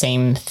from those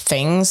same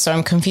things. So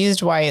I'm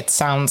confused why it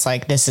sounds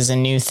like this is a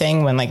new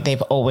thing when like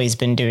they've always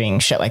been doing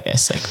shit like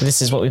this. Like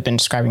this is what we've been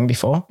describing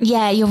before.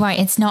 Yeah, you're right.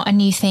 It's not a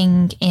new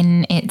thing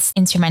in its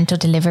instrumental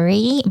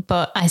delivery,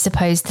 but I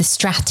suppose the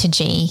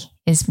strategy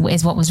is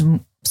what was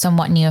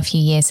somewhat new a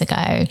few years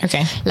ago.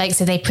 Okay. Like,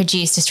 so they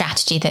produced a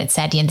strategy that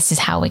said, this is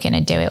how we're going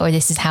to do it, or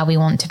this is how we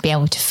want to be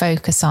able to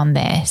focus on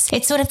this.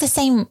 It's sort of the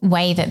same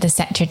way that the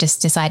sector just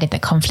decided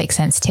that conflict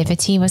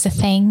sensitivity was a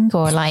thing,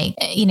 or like,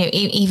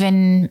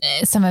 even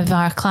some of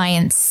our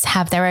clients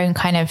have their own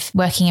kind of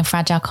working in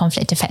fragile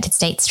conflict affected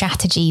state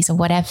strategies or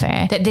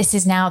whatever, that this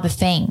is now the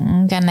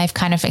thing. And they've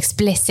kind of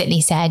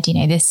explicitly said,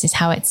 this is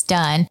how it's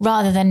done,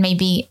 rather than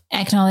maybe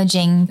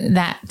acknowledging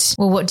that,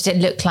 well, what did it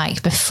look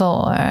like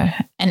before?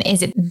 And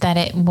is it that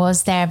it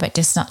was there, but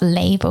just not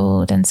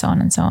labeled, and so on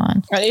and so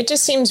on? It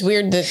just seems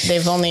weird that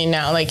they've only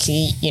now, like,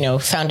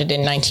 founded in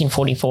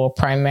 1944,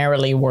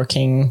 primarily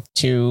working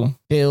to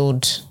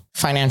build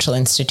financial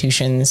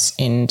institutions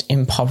in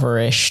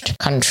impoverished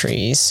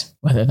countries.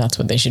 Whether that's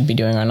what they should be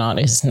doing or not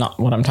is not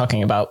what I'm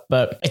talking about.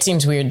 But it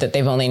seems weird that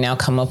they've only now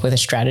come up with a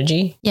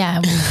strategy.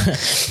 Yeah.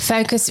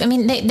 Focus. I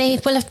mean, they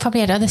will have probably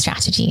had other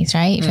strategies,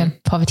 right? For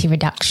poverty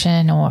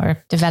reduction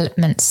or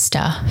development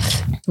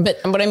stuff.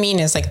 But what I mean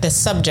is like the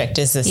subject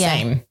is the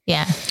same.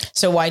 Yeah.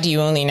 So why do you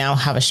only now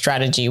have a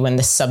strategy when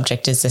the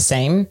subject is the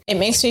same? It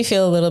makes me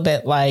feel a little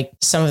bit like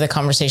some of the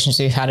conversations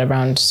we've had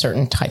around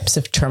certain types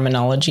of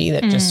terminology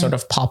that just sort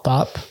of pop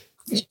up.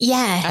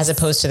 Yeah. As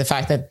opposed to the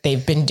fact that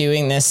they've been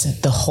doing this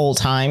the whole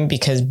time,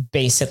 because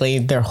basically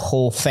their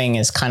whole thing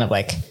is kind of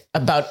like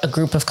about a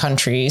group of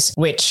countries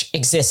which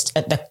exist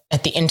at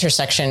the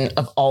intersection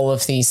of all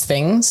of these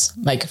things,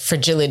 like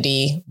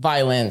fragility,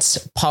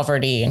 violence,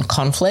 poverty, and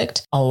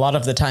conflict. A lot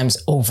of the times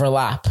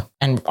overlap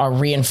and are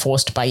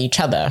reinforced by each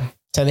other.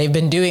 So they've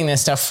been doing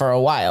this stuff for a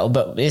while,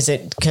 but is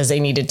it because they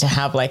needed to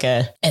have like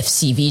a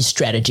FCV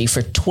strategy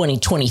for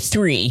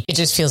 2023? It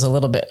just feels a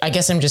little bit, I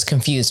guess I'm just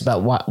confused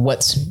about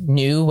what's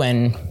new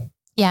when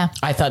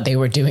I thought they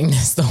were doing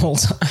this the whole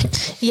time.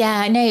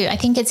 Yeah, no, I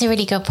think it's a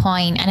really good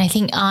point. And I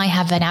think I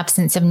have an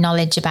absence of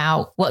knowledge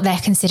about what their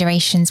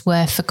considerations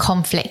were for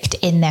conflict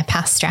in their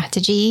past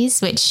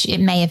strategies, which it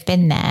may have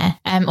been there,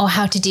 or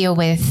how to deal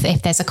with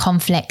if there's a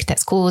conflict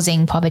that's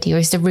causing poverty, or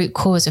is the root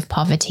cause of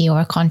poverty or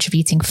a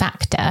contributing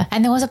factor.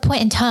 And there was a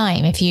point in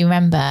time, if you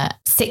remember,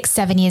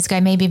 6-7 years ago,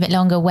 maybe a bit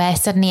longer, where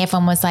suddenly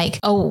everyone was like,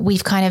 oh,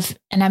 we've kind of,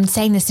 and I'm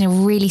saying this in a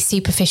really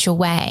superficial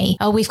way,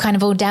 oh, we've kind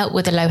of all dealt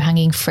with the low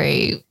hanging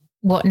fruit.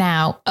 What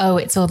now? Oh,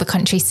 it's all the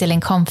countries still in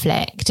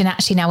conflict. And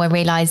actually now we're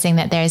realizing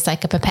that there's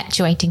like a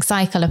perpetuating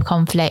cycle of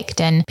conflict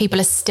and people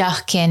are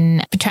stuck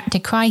in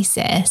protracted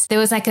crisis. There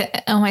was like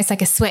almost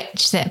like a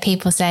switch that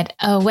people said,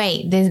 oh,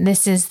 wait,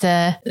 this is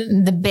the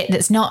bit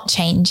that's not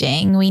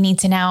changing. We need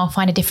to now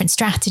find a different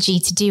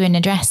strategy to do and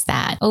address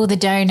that. All the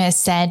donors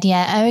said,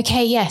 yeah,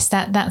 okay, yes,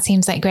 that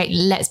seems like great.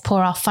 Let's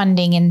pour our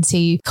funding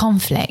into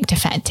conflict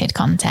affected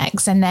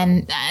contexts. And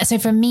then, so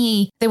for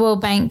me, the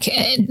World Bank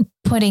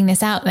putting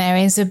this out there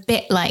is a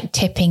bit like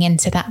tipping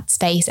into that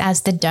space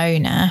as the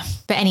donor.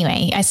 But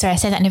anyway, I said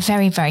that in a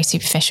very, very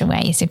superficial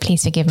way. So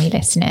please forgive me,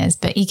 listeners,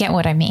 but you get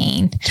what I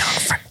mean.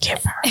 Don't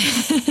forgive her.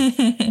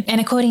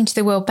 And according to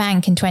the World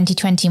Bank, in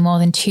 2020, more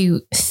than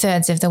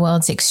 2/3 of the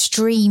world's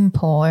extreme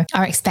poor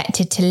are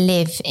expected to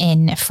live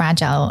in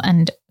fragile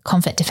and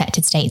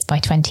conflict-affected states by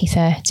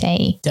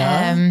 2030.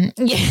 Yeah.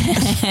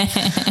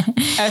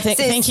 Oh,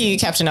 thank you,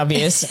 Captain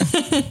Obvious.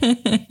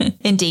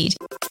 Indeed.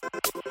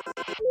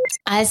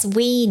 as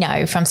we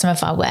know from some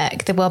of our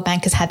work, the World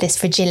Bank has had this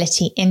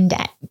fragility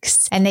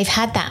index, and they've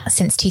had that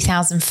since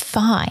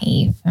 2005,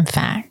 in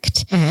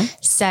fact.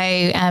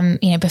 So,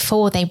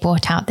 before they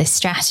brought out this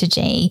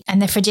strategy,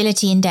 and the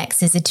fragility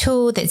index is a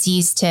tool that's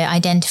used to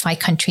identify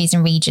countries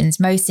and regions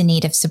most in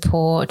need of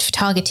support for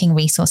targeting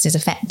resources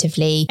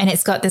effectively. And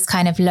it's got this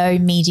kind of low,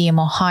 medium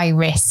or high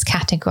risk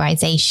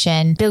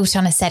categorization built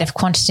on a set of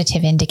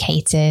quantitative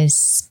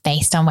indicators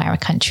based on where a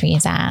country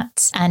is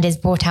at, and is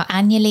brought out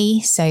annually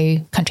so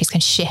countries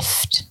can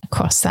shift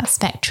across that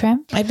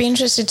spectrum. I'd be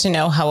interested to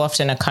know how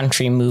often a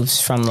country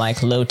moves from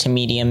like low to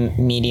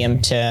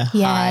medium to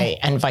high,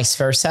 and vice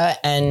versa,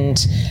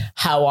 and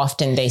how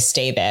often they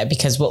stay there.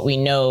 Because what we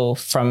know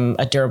from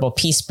a durable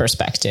peace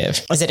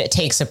perspective is that it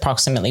takes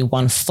approximately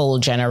one full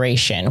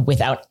generation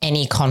without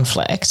any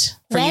conflict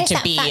for you to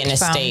be in a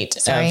state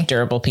of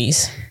durable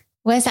peace.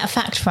 Where's that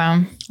fact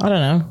from? I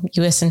don't know.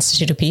 U.S.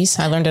 Institute of Peace.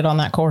 I learned it on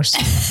that course.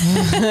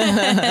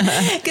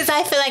 Because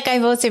I feel like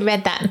I've also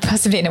read that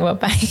possibly in a World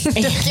Bank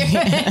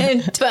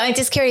document. But I'm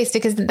just curious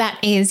because that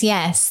is,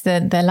 yes,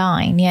 the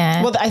line.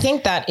 Yeah. Well, I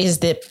think that is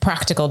the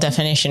practical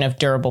definition of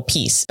durable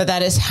peace. But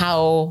that is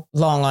how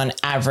long on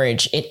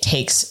average it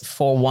takes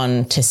for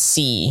one to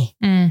see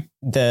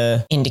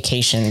the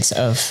indications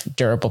of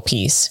durable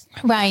peace.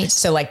 Right.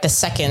 So like the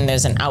second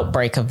there's an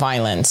outbreak of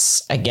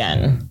violence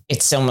again,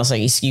 it's almost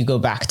like you go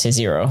back to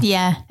zero.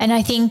 Yeah. And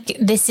I think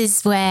this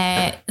is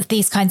where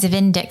these kinds of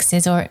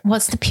indexes, or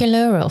what's the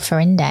plural for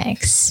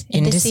index?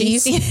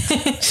 Indices?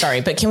 Sorry,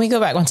 but can we go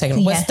back one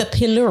second? What's the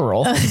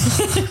plural?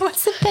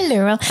 What's the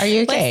plural? Are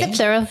you okay? What's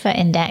the plural for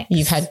index?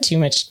 You've had too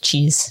much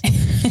cheese.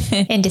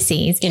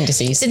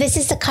 Indices. So this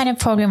is the kind of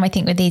problem I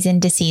think with these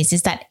indices,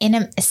 is that in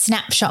a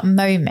snapshot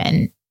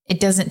moment, it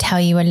doesn't tell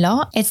you a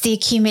lot. It's the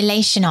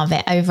accumulation of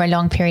it over a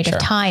long period of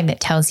time that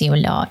tells you a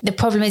lot. The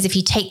problem is if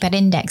you take that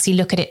index, you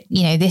look at it,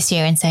 this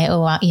year and say,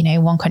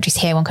 one country's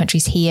here, one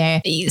country's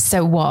here.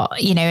 So what?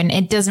 And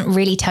it doesn't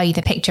really tell you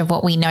the picture of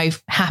what we know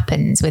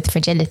happens with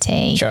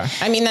fragility. Sure.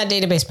 I mean, that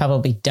database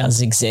probably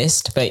does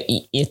exist, but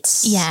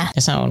it's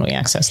not one we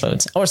access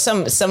loads. Or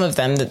some of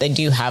them that they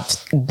do have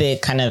the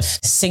kind of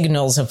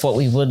signals of what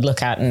we would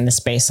look at in the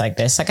space like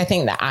this. Like I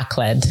think the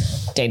ACLED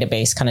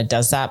database kind of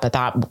does that, but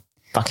that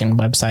fucking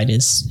website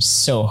is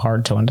so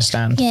hard to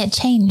understand. Yeah, it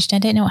changed. I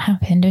don't know what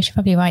happened. We should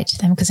probably write to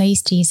them because I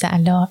used to use that a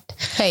lot.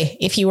 Hey,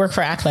 if you work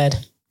for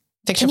ACLED,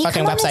 fix your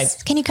fucking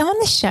website. Can you come on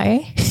the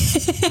show?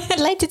 I'd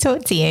like to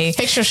talk to you.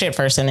 Fix your shit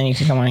first and then you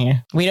can come on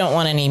here. We don't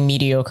want any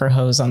mediocre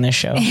hoes on this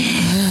show.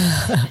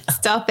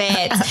 Stop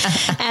it.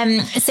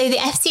 So the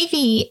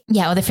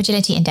FCV, or the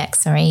Fragility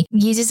Index,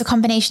 uses a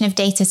combination of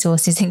data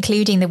sources,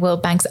 including the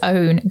World Bank's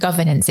own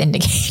governance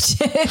indicators.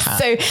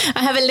 So I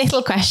have a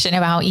little question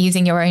about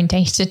using your own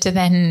data to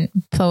then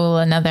pull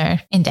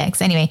another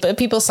index. Anyway. But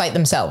people cite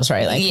themselves,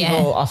 right? Like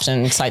people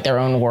often cite their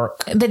own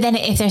work. But then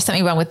if there's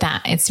something wrong with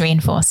that, it's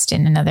reinforced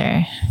in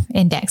another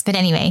index. But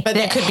anyway. But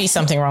there could be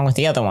something wrong with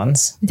the other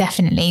ones.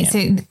 Definitely. Yeah. So,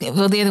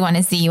 the other one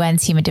is the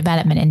UN's Human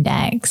Development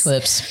Index.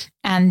 Whoops.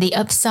 And the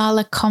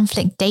Uppsala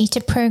Conflict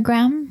Data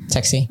Program.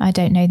 Sexy. I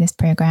don't know this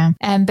program.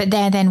 But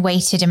they're then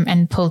weighted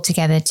and pulled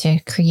together to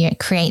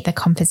create the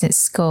composite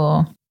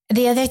score.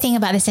 The other thing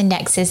about this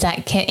index is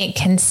that it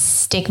can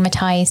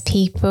stigmatize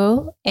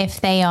people if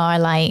they are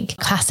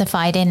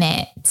classified in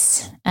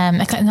it.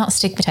 Not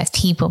stigmatize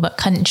people, but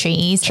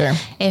countries. Sure.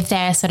 If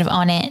they're sort of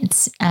on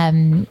it,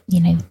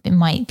 it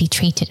might be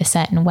treated a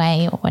certain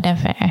way or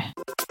whatever.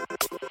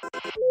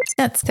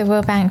 That's the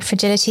World Bank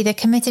Fragility. They're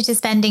committed to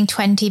spending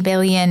 $20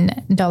 billion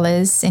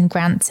in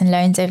grants and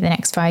loans over the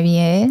next 5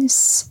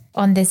 years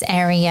on this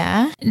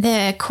area.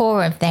 The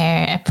core of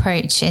their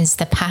approach is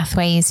the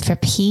Pathways for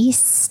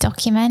Peace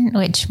document,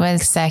 which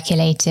was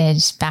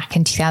circulated back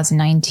in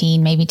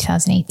 2019, maybe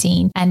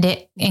 2018. And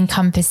it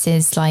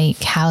encompasses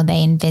how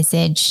they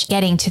envisage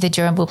getting to the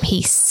durable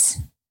peace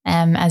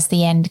as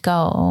the end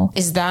goal.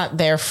 Is that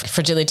their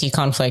fragility,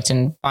 conflict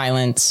and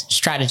violence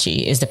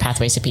strategy, is the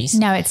Pathways to Peace?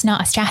 No, it's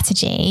not a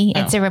strategy.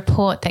 It's a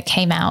report that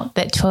came out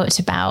that talked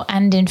about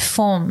and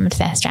informed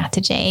their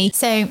strategy.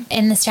 So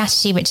in the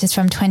strategy, which is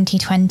from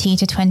 2020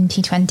 to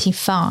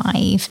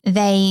 2025,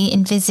 they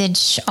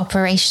envisage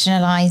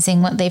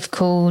operationalizing what they've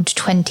called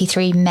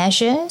 23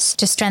 measures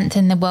to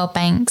strengthen the World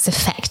Bank's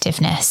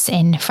effectiveness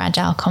in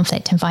fragile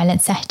conflict and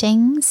violence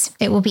settings.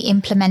 It will be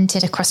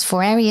implemented across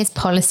 4 areas: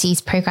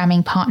 policies,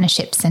 programming,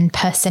 partnerships and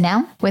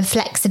personnel, with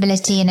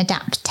flexibility and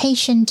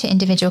adaptation to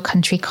individual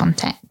country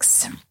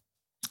contexts.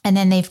 And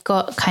then they've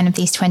got kind of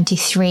these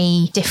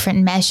 23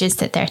 different measures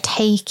that they're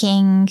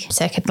taking.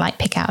 So I could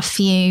pick out a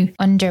few.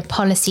 Under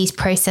policies,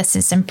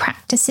 processes and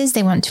practices,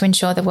 they want to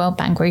ensure the World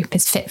Bank Group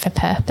is fit for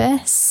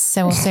purpose.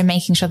 So also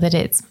making sure that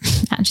it's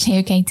actually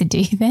okay to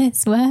do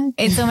this work.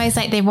 It's almost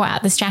like they brought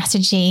out the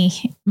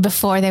strategy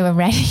before they were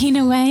ready in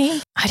a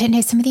way. I don't know.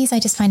 Some of these I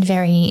just find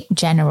very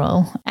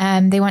general.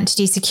 They want to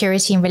do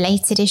security and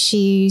related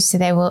issues. So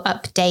they will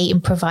update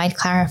and provide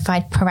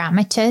clarified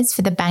parameters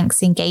for the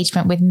bank's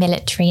engagement with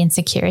military and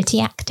security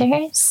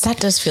actors. That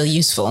does feel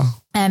useful.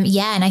 And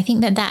I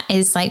think that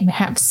is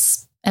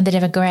perhaps a bit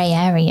of a grey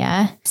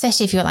area,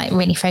 especially if you're like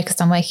really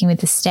focused on working with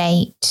the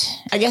state.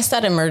 I guess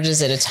that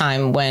emerges at a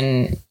time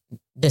when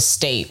the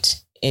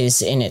state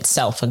is in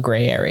itself a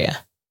grey area.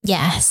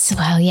 Yes.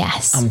 Well,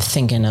 yes. I'm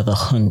thinking of the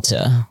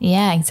junta.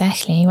 Yeah,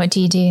 exactly. What do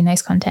you do in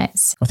those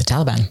contexts? With the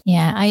Taliban.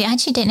 Yeah, I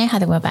actually don't know how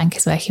the World Bank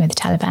is working with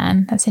the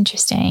Taliban. That's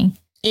interesting.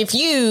 If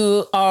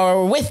you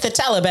are with the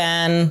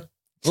Taliban,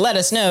 let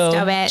us know.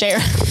 Stop it.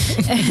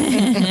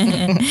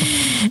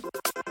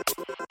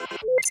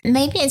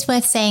 Maybe it's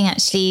worth saying,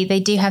 actually, they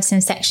do have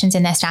some sections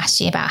in their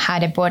strategy about how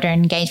to broader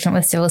engagement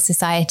with civil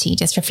society,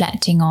 just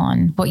reflecting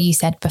on what you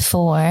said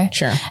before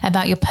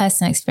about your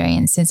personal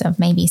experiences of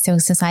maybe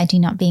civil society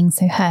not being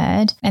so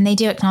heard. And they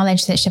do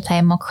acknowledge that it should play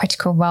a more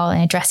critical role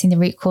in addressing the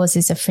root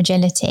causes of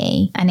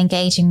fragility and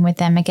engaging with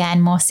them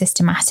again more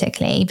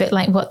systematically. But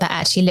like what that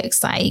actually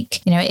looks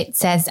like, you know, it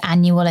says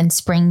annual and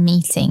spring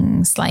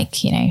meetings,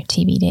 like, you know,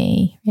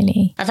 TBD,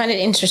 really. I find it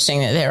interesting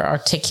that they're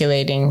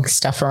articulating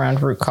stuff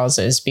around root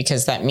causes,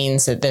 because that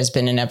means that there's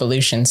been an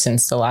evolution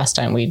since the last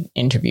time we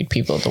interviewed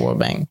people at the World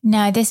Bank.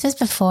 No, this was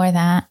before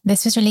that.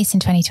 This was released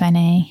in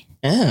 2020.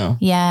 Oh.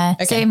 Yeah.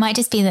 Okay. So it might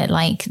just be that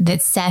like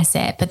that says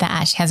it, but that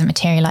actually hasn't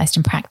materialized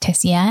in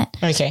practice yet.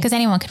 Okay. Because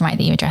anyone can write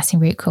that you're addressing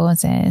root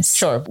causes.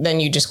 Sure. Then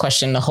you just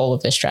question the whole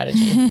of the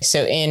strategy.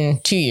 So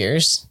in 2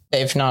 years,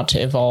 they've not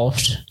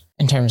evolved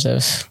in terms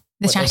of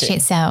the strategy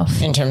itself.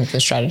 In terms of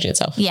the strategy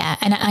itself. Yeah.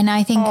 And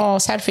I think... Oh,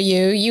 sad for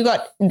you.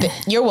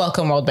 You're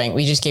welcome, World Bank.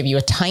 We just gave you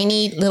a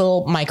tiny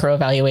little micro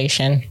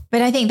evaluation.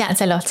 But I think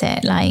that's a lot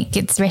it. Like,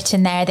 it's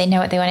written there. They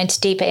know what they wanted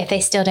to do. But if they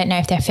still don't know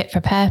if they're fit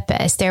for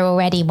purpose, they're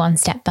already one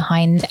step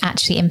behind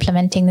actually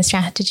implementing the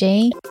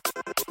strategy.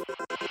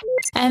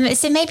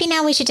 So maybe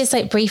now we should just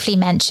like briefly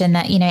mention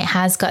that, you know, it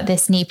has got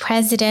this new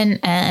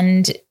president,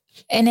 and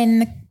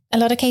in a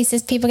lot of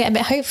cases, people get a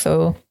bit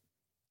hopeful.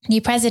 New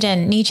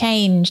president, new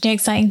change, new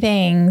exciting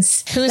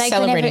things. Who's like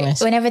celebrating this?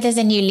 Whenever there's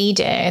a new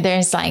leader,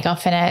 there's like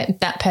often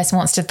that person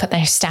wants to put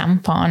their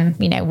stamp on,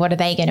 you know, what are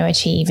they going to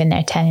achieve in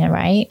their tenure,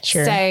 right?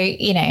 Sure. So,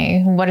 you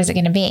know, what is it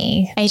going to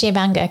be? Ajay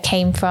Banga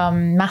came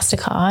from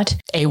MasterCard.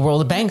 A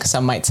World Bank,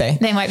 some might say.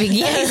 They might be,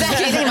 yeah,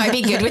 exactly. They might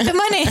be good with the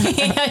money.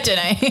 I don't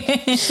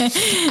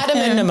know. At a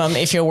minimum,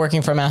 if you're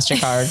working for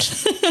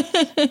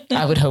MasterCard,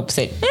 I would hope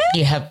that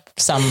you have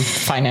some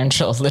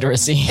financial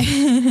literacy.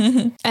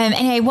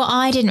 Anyway, what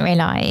I didn't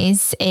realize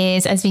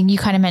is, as you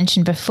kind of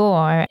mentioned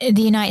before,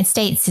 the United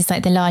States is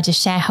like the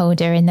largest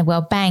shareholder in the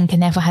World Bank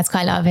and therefore has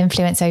quite a lot of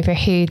influence over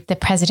who the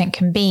president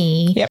can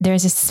be. Yep. There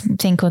is this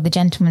thing called the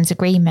Gentleman's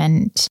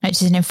Agreement,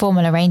 which is an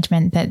informal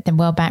arrangement that the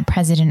World Bank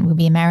president will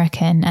be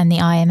American and the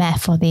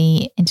IMF, or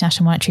the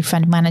International Monetary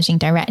Fund managing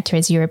director,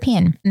 is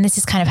European. And this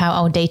is kind of how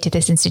outdated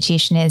this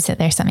institution is, that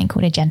there's something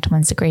called a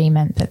Gentleman's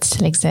Agreement that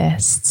still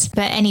exists.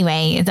 But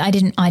anyway, I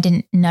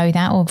didn't know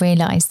that or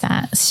realize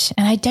that.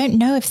 And I don't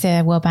know if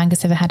the World Bank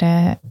has ever had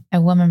a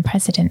woman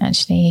president,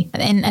 actually.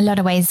 In a lot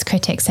of ways,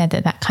 critics said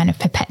that kind of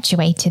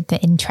perpetuated the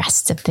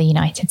interests of the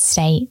United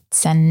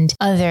States and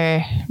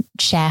other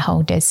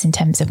shareholders in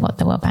terms of what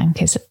the World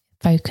Bank is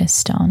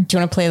focused on. Do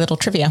you want to play a little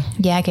trivia?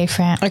 Yeah, go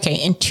for it. Okay.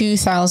 In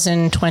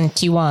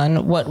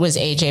 2021, what was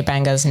Ajay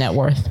Banga's net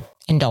worth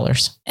in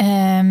dollars?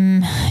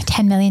 $10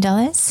 million.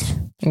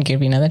 I'll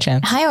give you another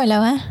chance. Higher or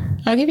lower?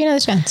 I'll give you another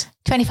chance.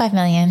 25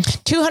 million.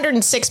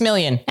 206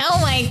 million. Oh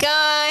my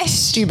gosh.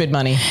 Stupid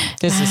money.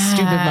 This is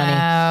stupid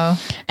money.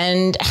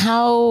 And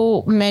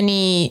how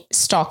many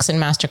stocks in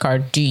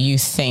MasterCard do you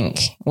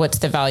think? What's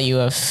the value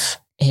of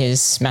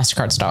his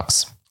MasterCard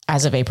stocks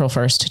as of April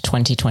 1st,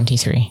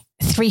 2023?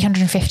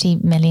 350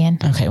 million.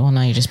 Okay, well,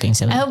 now you're just being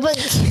silly. Oh, but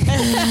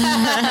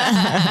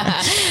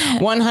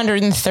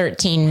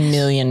 $113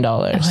 million.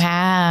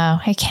 Wow.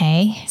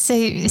 Okay. So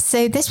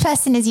this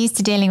person is used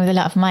to dealing with a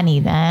lot of money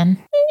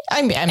then.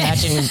 I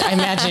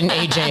imagine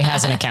AJ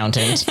has an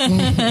accountant.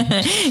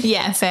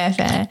 Yeah, fair.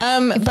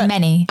 But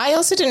many. I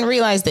also didn't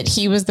realize that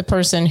he was the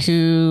person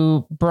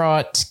who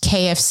brought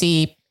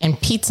KFC and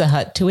Pizza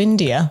Hut to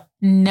India.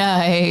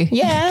 No.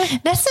 Yeah.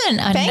 That's an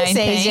unknown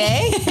thing.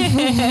 AJ.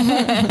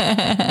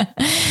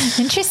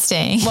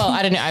 Interesting. Well,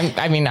 I don't know.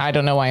 I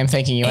don't know why I'm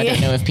thanking you. I don't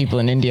know if people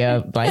in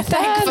India like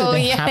that. Are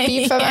they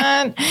happy for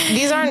that?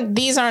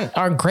 These aren't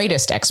our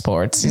greatest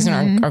exports. These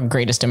aren't our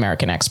greatest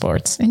American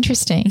exports.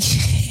 Interesting.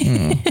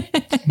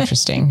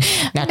 Interesting.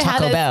 Now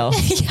Taco Bell.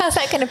 How's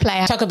that going to play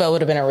out? Taco Bell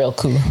would have been a real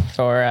coup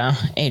for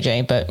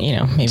AJ, but you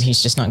know, maybe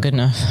he's just not good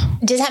enough.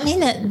 Does that mean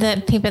that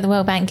the people at the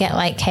World Bank get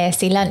like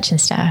KFC lunch and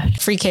stuff?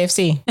 Free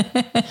KFC.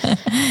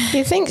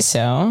 You think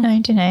so? I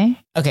don't know.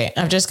 Okay,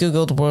 I've just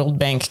Googled World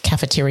Bank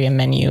cafeteria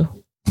menu.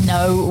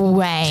 No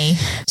way.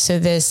 So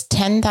there's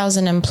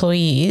 10,000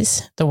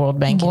 employees, the World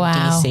Bank in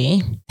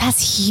DC.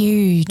 That's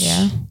huge.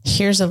 Yeah.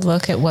 Here's a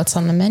look at what's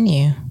on the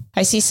menu.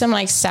 I see some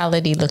like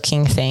salady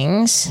looking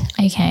things.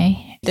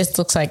 Okay. This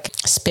looks like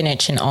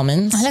spinach and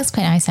almonds. That looks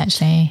quite nice,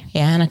 actually.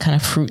 Yeah, and a kind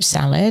of fruit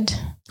salad.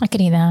 I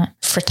could eat that.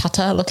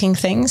 Frittata looking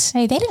things.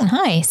 Hey, they look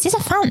nice. These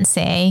are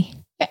fancy.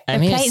 I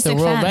mean, it's the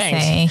World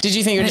Bank. Did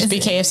you think it would just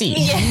be KFC?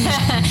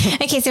 Yeah.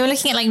 Okay, so we're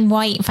looking at like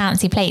white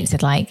fancy plates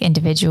with like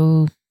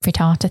individual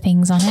frittata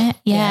things on it.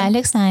 Yeah, it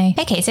looks nice.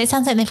 Okay, so it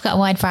sounds like they've got a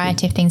wide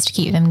variety of things to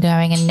keep them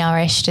going and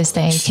nourished as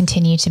they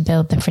continue to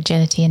build the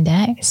fragility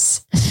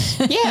index.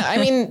 Yeah,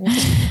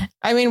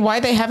 I mean, why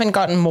they haven't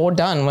gotten more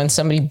done when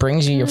somebody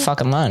brings you your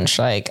fucking lunch?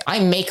 Like, I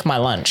make my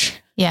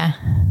lunch. Yeah.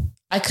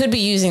 I could be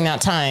using that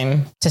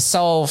time to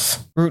solve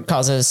root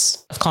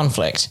causes of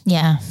conflict.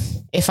 Yeah.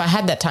 If I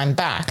had that time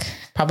back,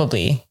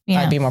 probably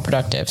I'd be more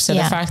productive. So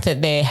the fact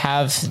that they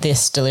have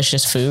this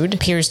delicious food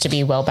appears to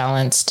be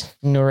well-balanced,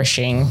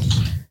 nourishing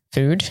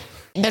food.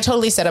 They're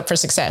totally set up for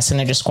success and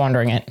they're just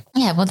squandering it.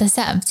 Yeah, well, they're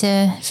set up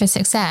for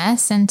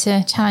success and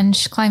to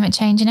challenge climate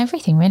change and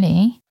everything,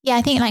 really. Yeah,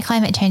 I think like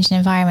climate change and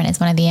environment is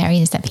one of the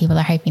areas that people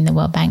are hoping the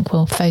World Bank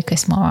will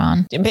focus more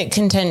on. A bit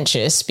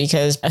contentious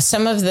because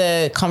some of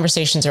the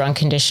conversations around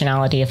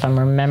conditionality, if I'm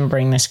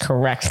remembering this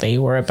correctly,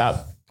 were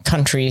about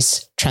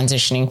countries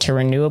transitioning to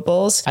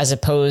renewables as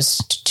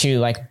opposed to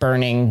like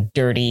burning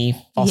dirty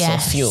fossil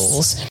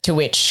fuels, to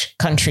which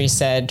countries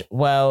said,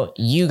 well,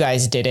 you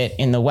guys did it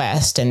in the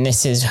West and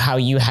this is how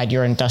you had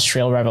your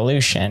industrial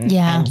revolution.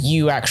 And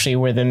you actually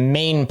were the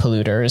main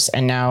polluters.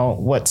 And now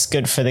what's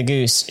good for the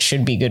goose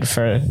should be good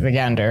for the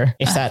gander,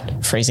 if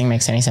that phrasing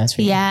makes any sense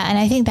for you. Yeah. And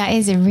I think that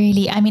is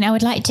I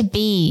would like to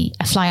be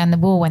a fly on the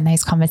wall when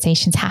those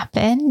conversations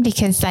happen,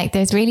 because like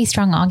there's really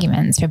strong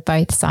arguments for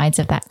both sides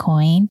of that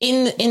coin.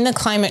 In the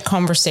climate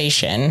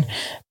conversation,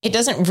 it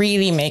doesn't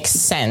really make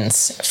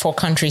sense for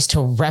countries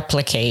to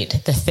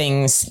replicate the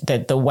things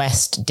that the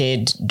West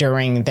did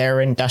during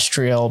their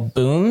industrial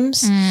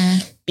booms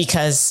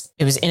because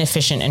it was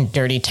inefficient and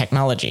dirty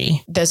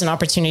technology. There's an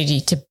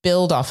opportunity to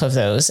build off of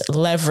those,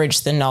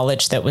 leverage the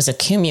knowledge that was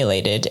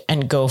accumulated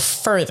and go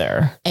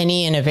further.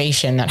 Any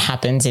innovation that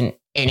happens in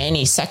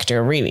any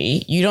sector,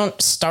 really, you don't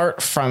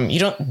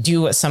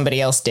do what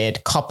somebody else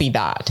did, copy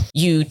that.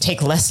 You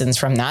take lessons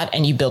from that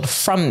and you build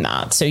from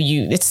that. So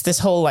it's this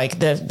whole, like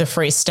the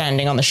phrase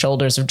standing on the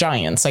shoulders of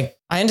giants. Like,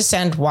 I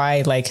understand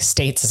why like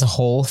states as a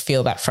whole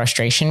feel that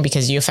frustration,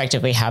 because you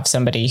effectively have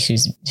somebody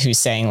who's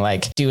saying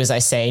like, do as I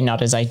say,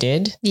 not as I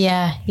did.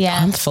 Yeah. Yeah.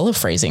 I'm full of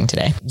phrasing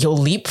today. You're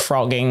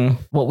leapfrogging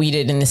what we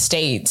did in the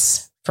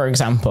States, for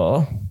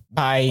example,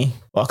 by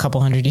a couple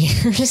hundred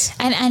years.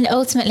 And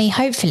ultimately,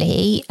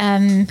 hopefully,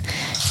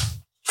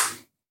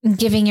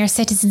 giving your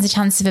citizens a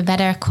chance of a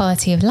better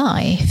quality of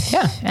life.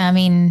 Yeah. I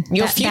mean,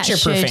 you're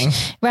future-proofing.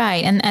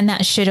 Right. And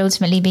that should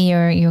ultimately be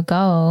your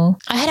goal.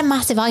 I had a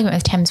massive argument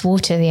with Thames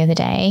Water the other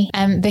day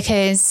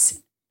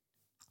because,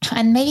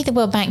 and maybe the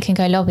World Bank can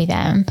go lobby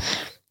them,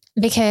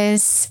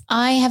 because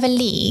I have a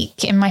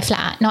leak in my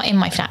flat, not in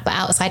my flat, but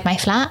outside my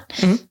flat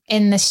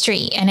in the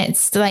street. And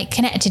it's like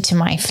connected to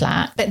my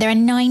flat, but there are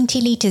 90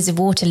 litres of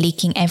water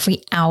leaking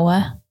every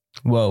hour.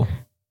 Whoa.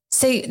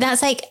 So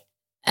that's like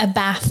a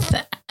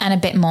bath and a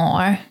bit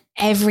more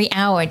every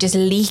hour, just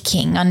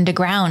leaking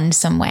underground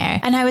somewhere.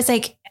 And I was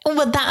like,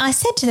 well, I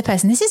said to the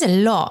person, this is a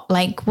lot,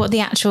 like what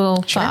the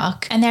actual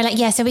fuck? And they're like,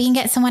 yeah, so we can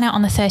get someone out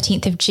on the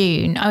 13th of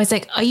June. I was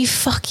like, are you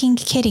fucking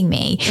kidding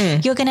me?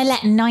 You're going to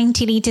let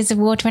 90 litres of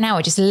water an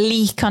hour just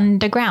leak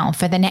underground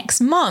for the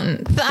next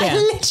month? Yeah. I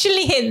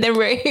literally hit the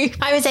roof.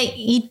 I was like,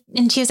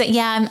 and she was like,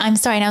 yeah, I'm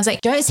sorry. And I was like,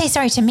 don't say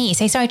sorry to me,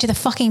 say sorry to the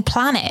fucking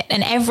planet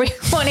and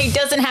everyone who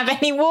doesn't have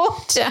any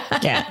water.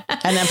 Yeah.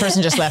 And that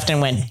person just left and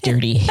went,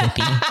 dirty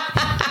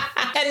hippie.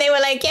 And they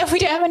were like, yeah, we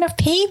don't have enough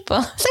people.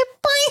 So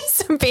find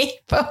some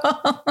people.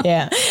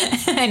 Yeah.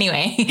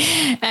 Anyway,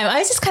 I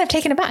was just kind of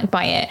taken aback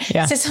by it.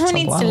 Yeah, so someone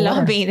needs to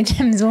lobby the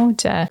Thames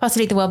Water,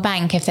 possibly the World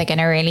Bank, if they're going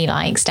to really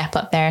like step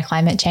up their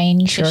climate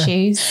change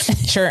issues.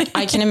 Sure.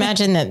 I can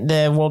imagine that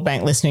the World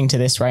Bank listening to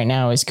this right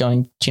now is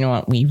going, do you know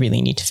what? We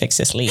really need to fix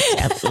this leak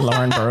at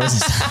Lauren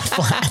Burroughs'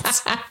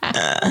 flats.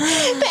 But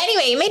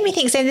anyway, it made me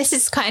think, so this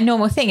is quite a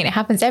normal thing and it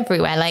happens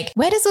everywhere. Like,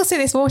 where does also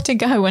this water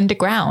go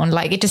underground?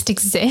 Like, it just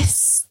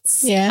exists.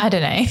 Yeah. I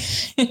don't know.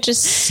 It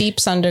just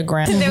seeps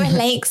underground. There are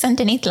lakes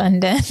underneath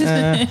London.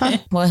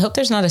 Well, I hope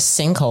there's not a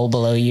sinkhole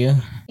below you.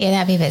 Yeah,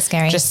 that'd be a bit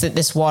scary. Just that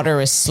this water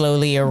is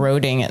slowly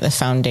eroding at the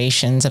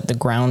foundations of the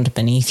ground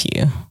beneath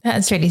you.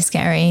 That's really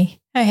scary.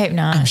 I hope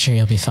not. I'm sure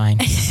you'll be fine.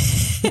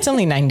 It's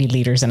only 90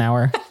 litres an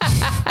hour.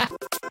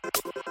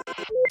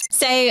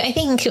 So I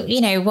think,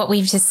 what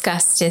we've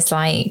discussed is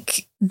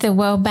like the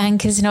World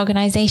Bank is an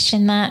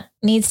organization that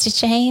needs to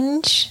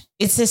change.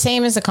 It's the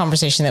same as the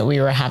conversation that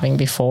we were having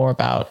before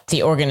about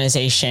the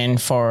Organization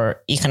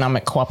for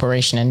Economic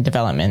Cooperation and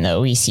Development, the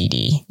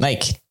OECD.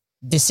 Like,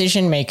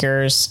 decision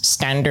makers,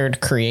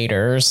 standard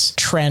creators,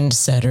 trend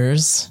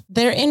setters,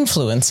 they're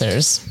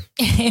influencers.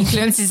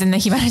 Influences in the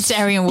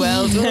humanitarian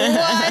world.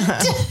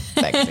 What?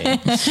 Sexy.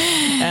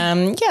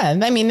 Yeah,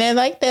 I mean, they're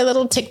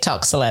little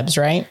TikTok celebs,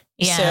 right?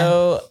 Yeah.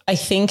 So I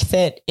think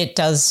that it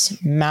does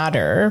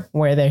matter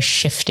where they're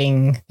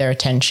shifting their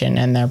attention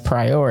and their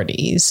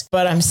priorities,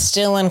 but I'm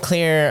still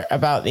unclear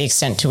about the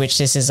extent to which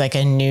this is like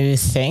a new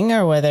thing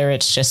or whether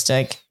it's just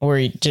like,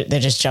 they're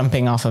just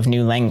jumping off of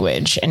new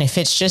language. And if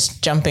it's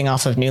just jumping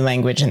off of new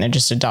language and they're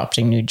just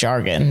adopting new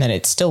jargon, then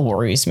it still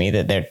worries me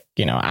that they're,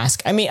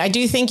 ask. I mean, I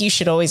do think you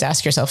should always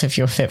ask yourself if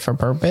you're fit for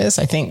purpose.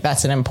 I think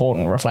that's an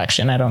important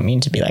reflection. I don't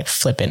mean to be like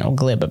flippant or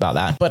glib about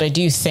that, but I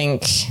do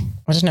think,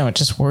 I don't know, it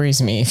just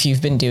worries me. If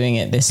you've been doing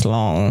it this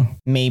long,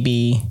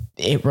 maybe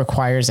it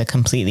requires a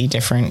completely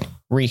different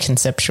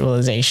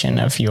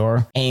reconceptualization of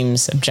your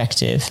aims,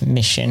 objective,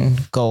 mission,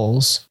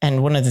 goals.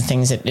 And one of the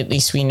things that at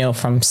least we know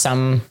from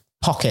some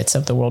pockets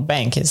of the World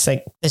Bank is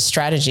like the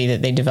strategy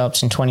that they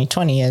developed in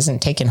 2020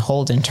 hasn't taken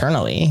hold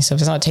internally. So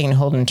if it's not taking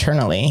hold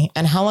internally,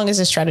 and how long is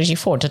the strategy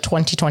for? To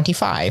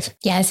 2025?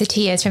 Yeah, so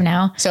 2 years from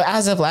now. So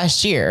as of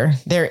last year,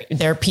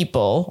 their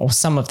people, or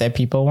some of their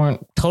people,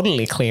 weren't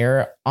totally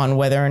clear on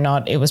whether or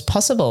not it was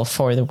possible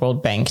for the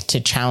World Bank to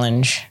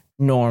challenge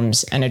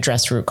norms and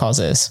address root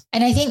causes.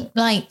 And I think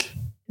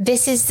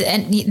this is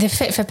the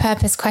fit for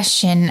purpose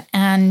question,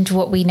 and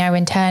what we know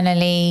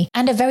internally,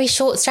 and a very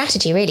short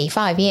strategy, really,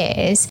 5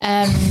 years,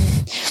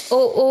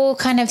 all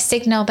kind of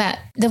signal that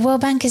the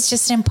World Bank is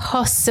just an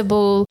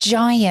impossible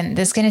giant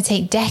that's going to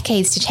take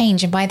decades to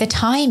change. And by the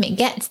time it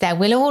gets there,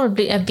 we'll all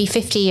be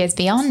 50 years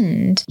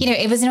beyond.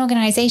 It was an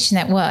organization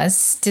that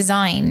was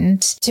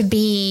designed to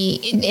be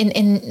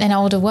in an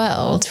older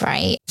world,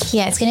 right?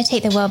 Yeah, it's going to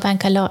take the World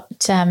Bank a lot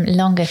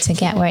longer to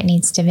get where it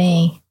needs to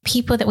be.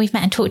 People that we've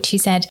met and talked to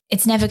said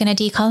it's never going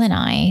to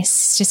decolonize.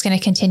 It's just going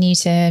to continue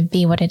to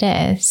be what it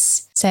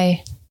is. So,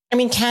 I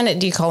mean, can it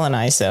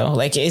decolonize though?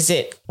 Like, is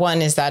it,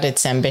 one, is that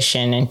its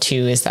ambition? And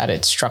two, is that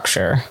its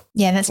structure?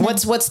 Yeah, that's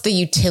what's the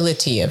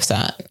utility of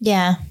that?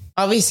 Yeah.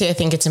 Obviously, I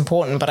think it's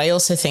important, but I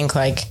also think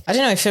I don't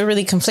know, I feel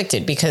really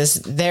conflicted because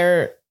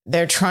they're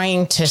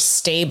trying to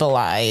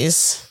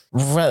stabilize,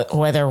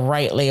 whether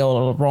rightly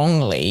or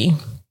wrongly,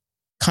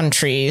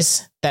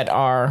 countries that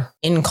are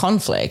in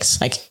conflict,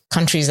 like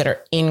countries that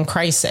are in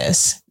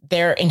crisis.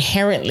 There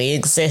inherently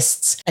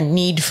exists a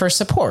need for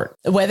support.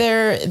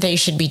 Whether they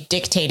should be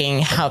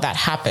dictating how that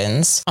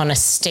happens on a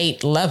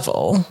state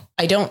level,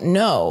 I don't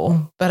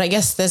know. But I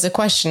guess there's a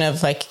question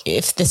of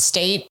if the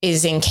state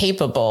is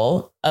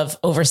incapable of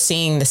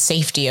overseeing the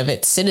safety of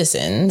its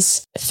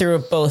citizens through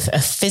both a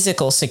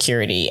physical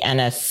security and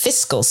a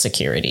fiscal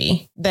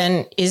security,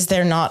 then is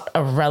there not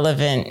a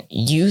relevant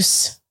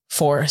use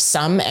for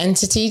some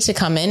entity to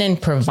come in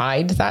and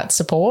provide that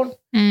support?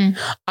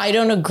 I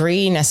don't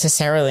agree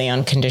necessarily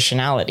on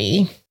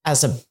conditionality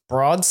as a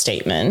broad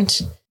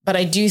statement, but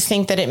I do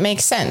think that it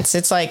makes sense.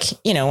 It's like,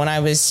 when I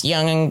was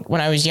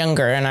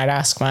younger and I'd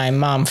ask my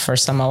mom for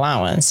some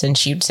allowance and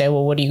she'd say,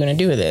 well, what are you going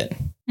to do with it?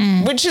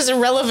 Which is a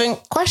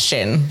relevant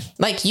question.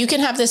 Like, you can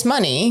have this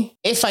money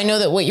if I know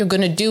that what you're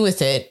going to do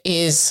with it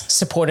is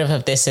supportive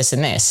of this, this,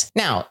 and this.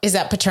 Now, is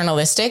that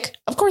paternalistic?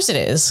 Of course it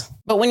is.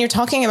 But when you're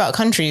talking about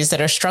countries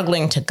that are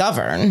struggling to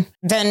govern,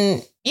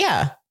 then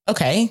yeah,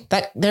 okay,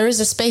 that there is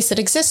a space that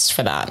exists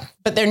for that.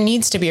 But there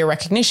needs to be a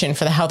recognition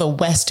for how the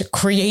West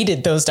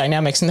created those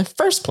dynamics in the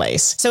first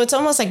place. So it's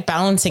almost like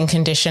balancing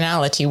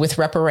conditionality with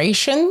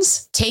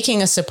reparations,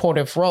 taking a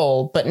supportive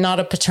role, but not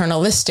a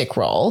paternalistic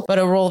role, but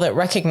a role that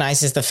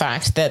recognizes the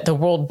fact that the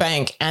World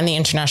Bank and the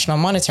International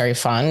Monetary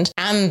Fund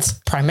and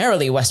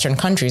primarily Western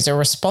countries are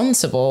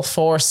responsible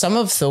for some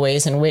of the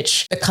ways in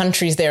which the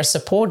countries they're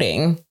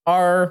supporting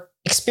are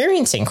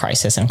experiencing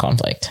crisis and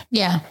conflict.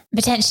 Yeah,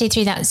 potentially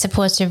through that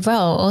supportive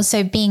role,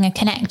 also being a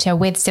connector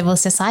with civil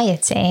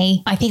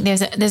society. I think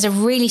there's a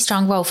really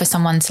strong role for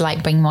someone to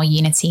bring more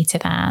unity to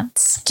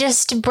that.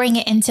 Just to bring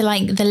it into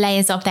the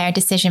layers of their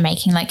decision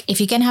making. Like, if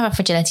you're going to have a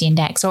fragility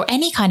index or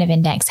any kind of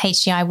index,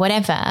 HDI,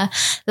 whatever,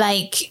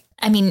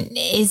 I mean,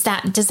 does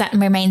that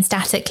remain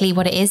statically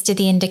what it is? Do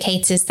the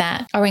indicators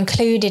that are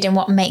included in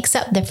what makes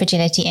up the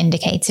fragility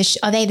indicators,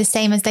 are they the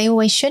same as they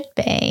always should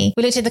be?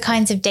 We looked at the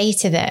kinds of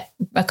data that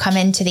come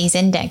into these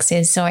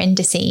indexes or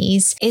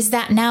indices. Is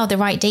that now the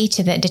right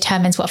data that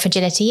determines what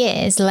fragility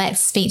is? Let's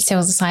speak to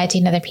civil society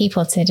and other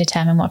people to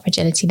determine what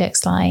fragility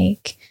looks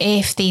like.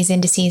 If these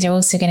indices are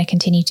also going to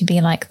continue to be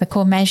the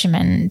core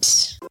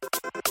measurement.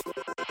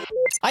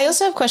 I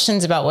also have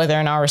questions about whether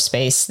in our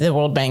space, the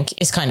World Bank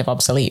is kind of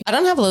obsolete. I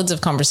don't have loads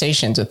of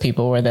conversations with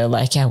people where they're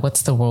like, yeah,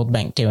 what's the World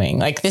Bank doing?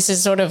 This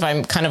is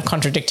I'm kind of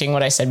contradicting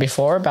what I said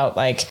before about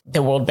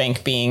the World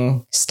Bank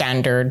being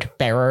standard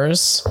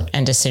bearers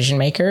and decision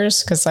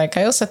makers. Cause I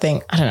also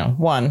think, I don't know,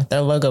 one,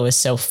 their logo is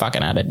so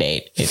fucking out of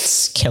date.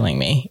 It's killing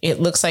me. It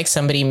looks like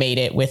somebody made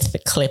it with the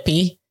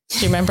Clippy. Do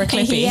you remember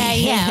Clippy?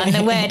 yeah, on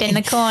the word in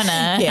the corner.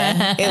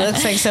 Yeah, it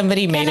looks like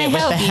somebody made it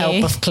with the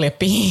help of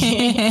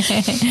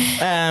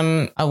Clippy.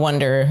 I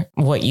wonder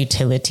what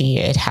utility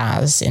it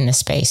has in the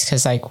space,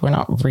 because we're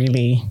not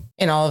really,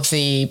 in all of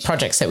the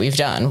projects that we've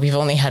done, we've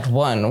only had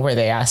one where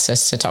they asked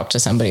us to talk to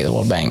somebody at the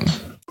World Bank.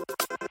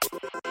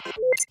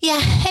 Yeah,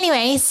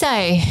 anyway, so.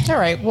 All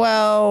right,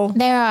 well,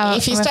 there are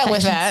if you start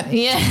with that,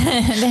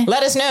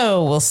 let us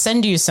know. We'll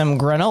send you some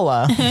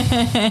granola.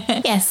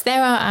 Yes,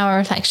 there are our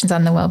reflections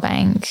on the World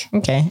Bank.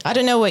 Okay, I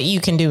don't know what you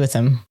can do with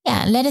them.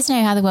 Yeah, let us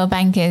know how the World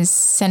Bank is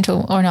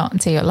central or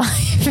not to your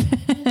life.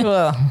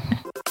 Well,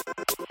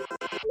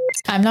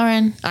 I'm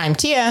Lauren. I'm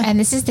Tia. And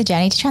this is The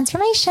Journey to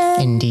Transformation.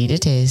 Indeed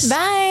it is.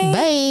 Bye.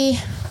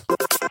 Bye.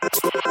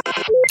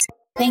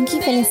 Thank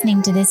you for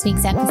listening to this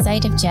week's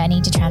episode of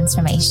Journey to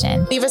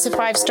Transformation. Leave us a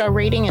 5-star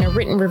rating and a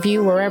written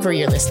review wherever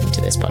you're listening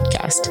to this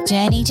podcast.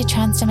 Journey to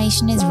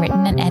Transformation is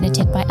written and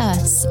edited by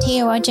us,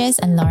 Tia Rogers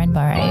and Lauren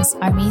Burrows.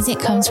 Our music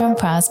comes from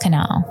Praz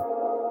Canal.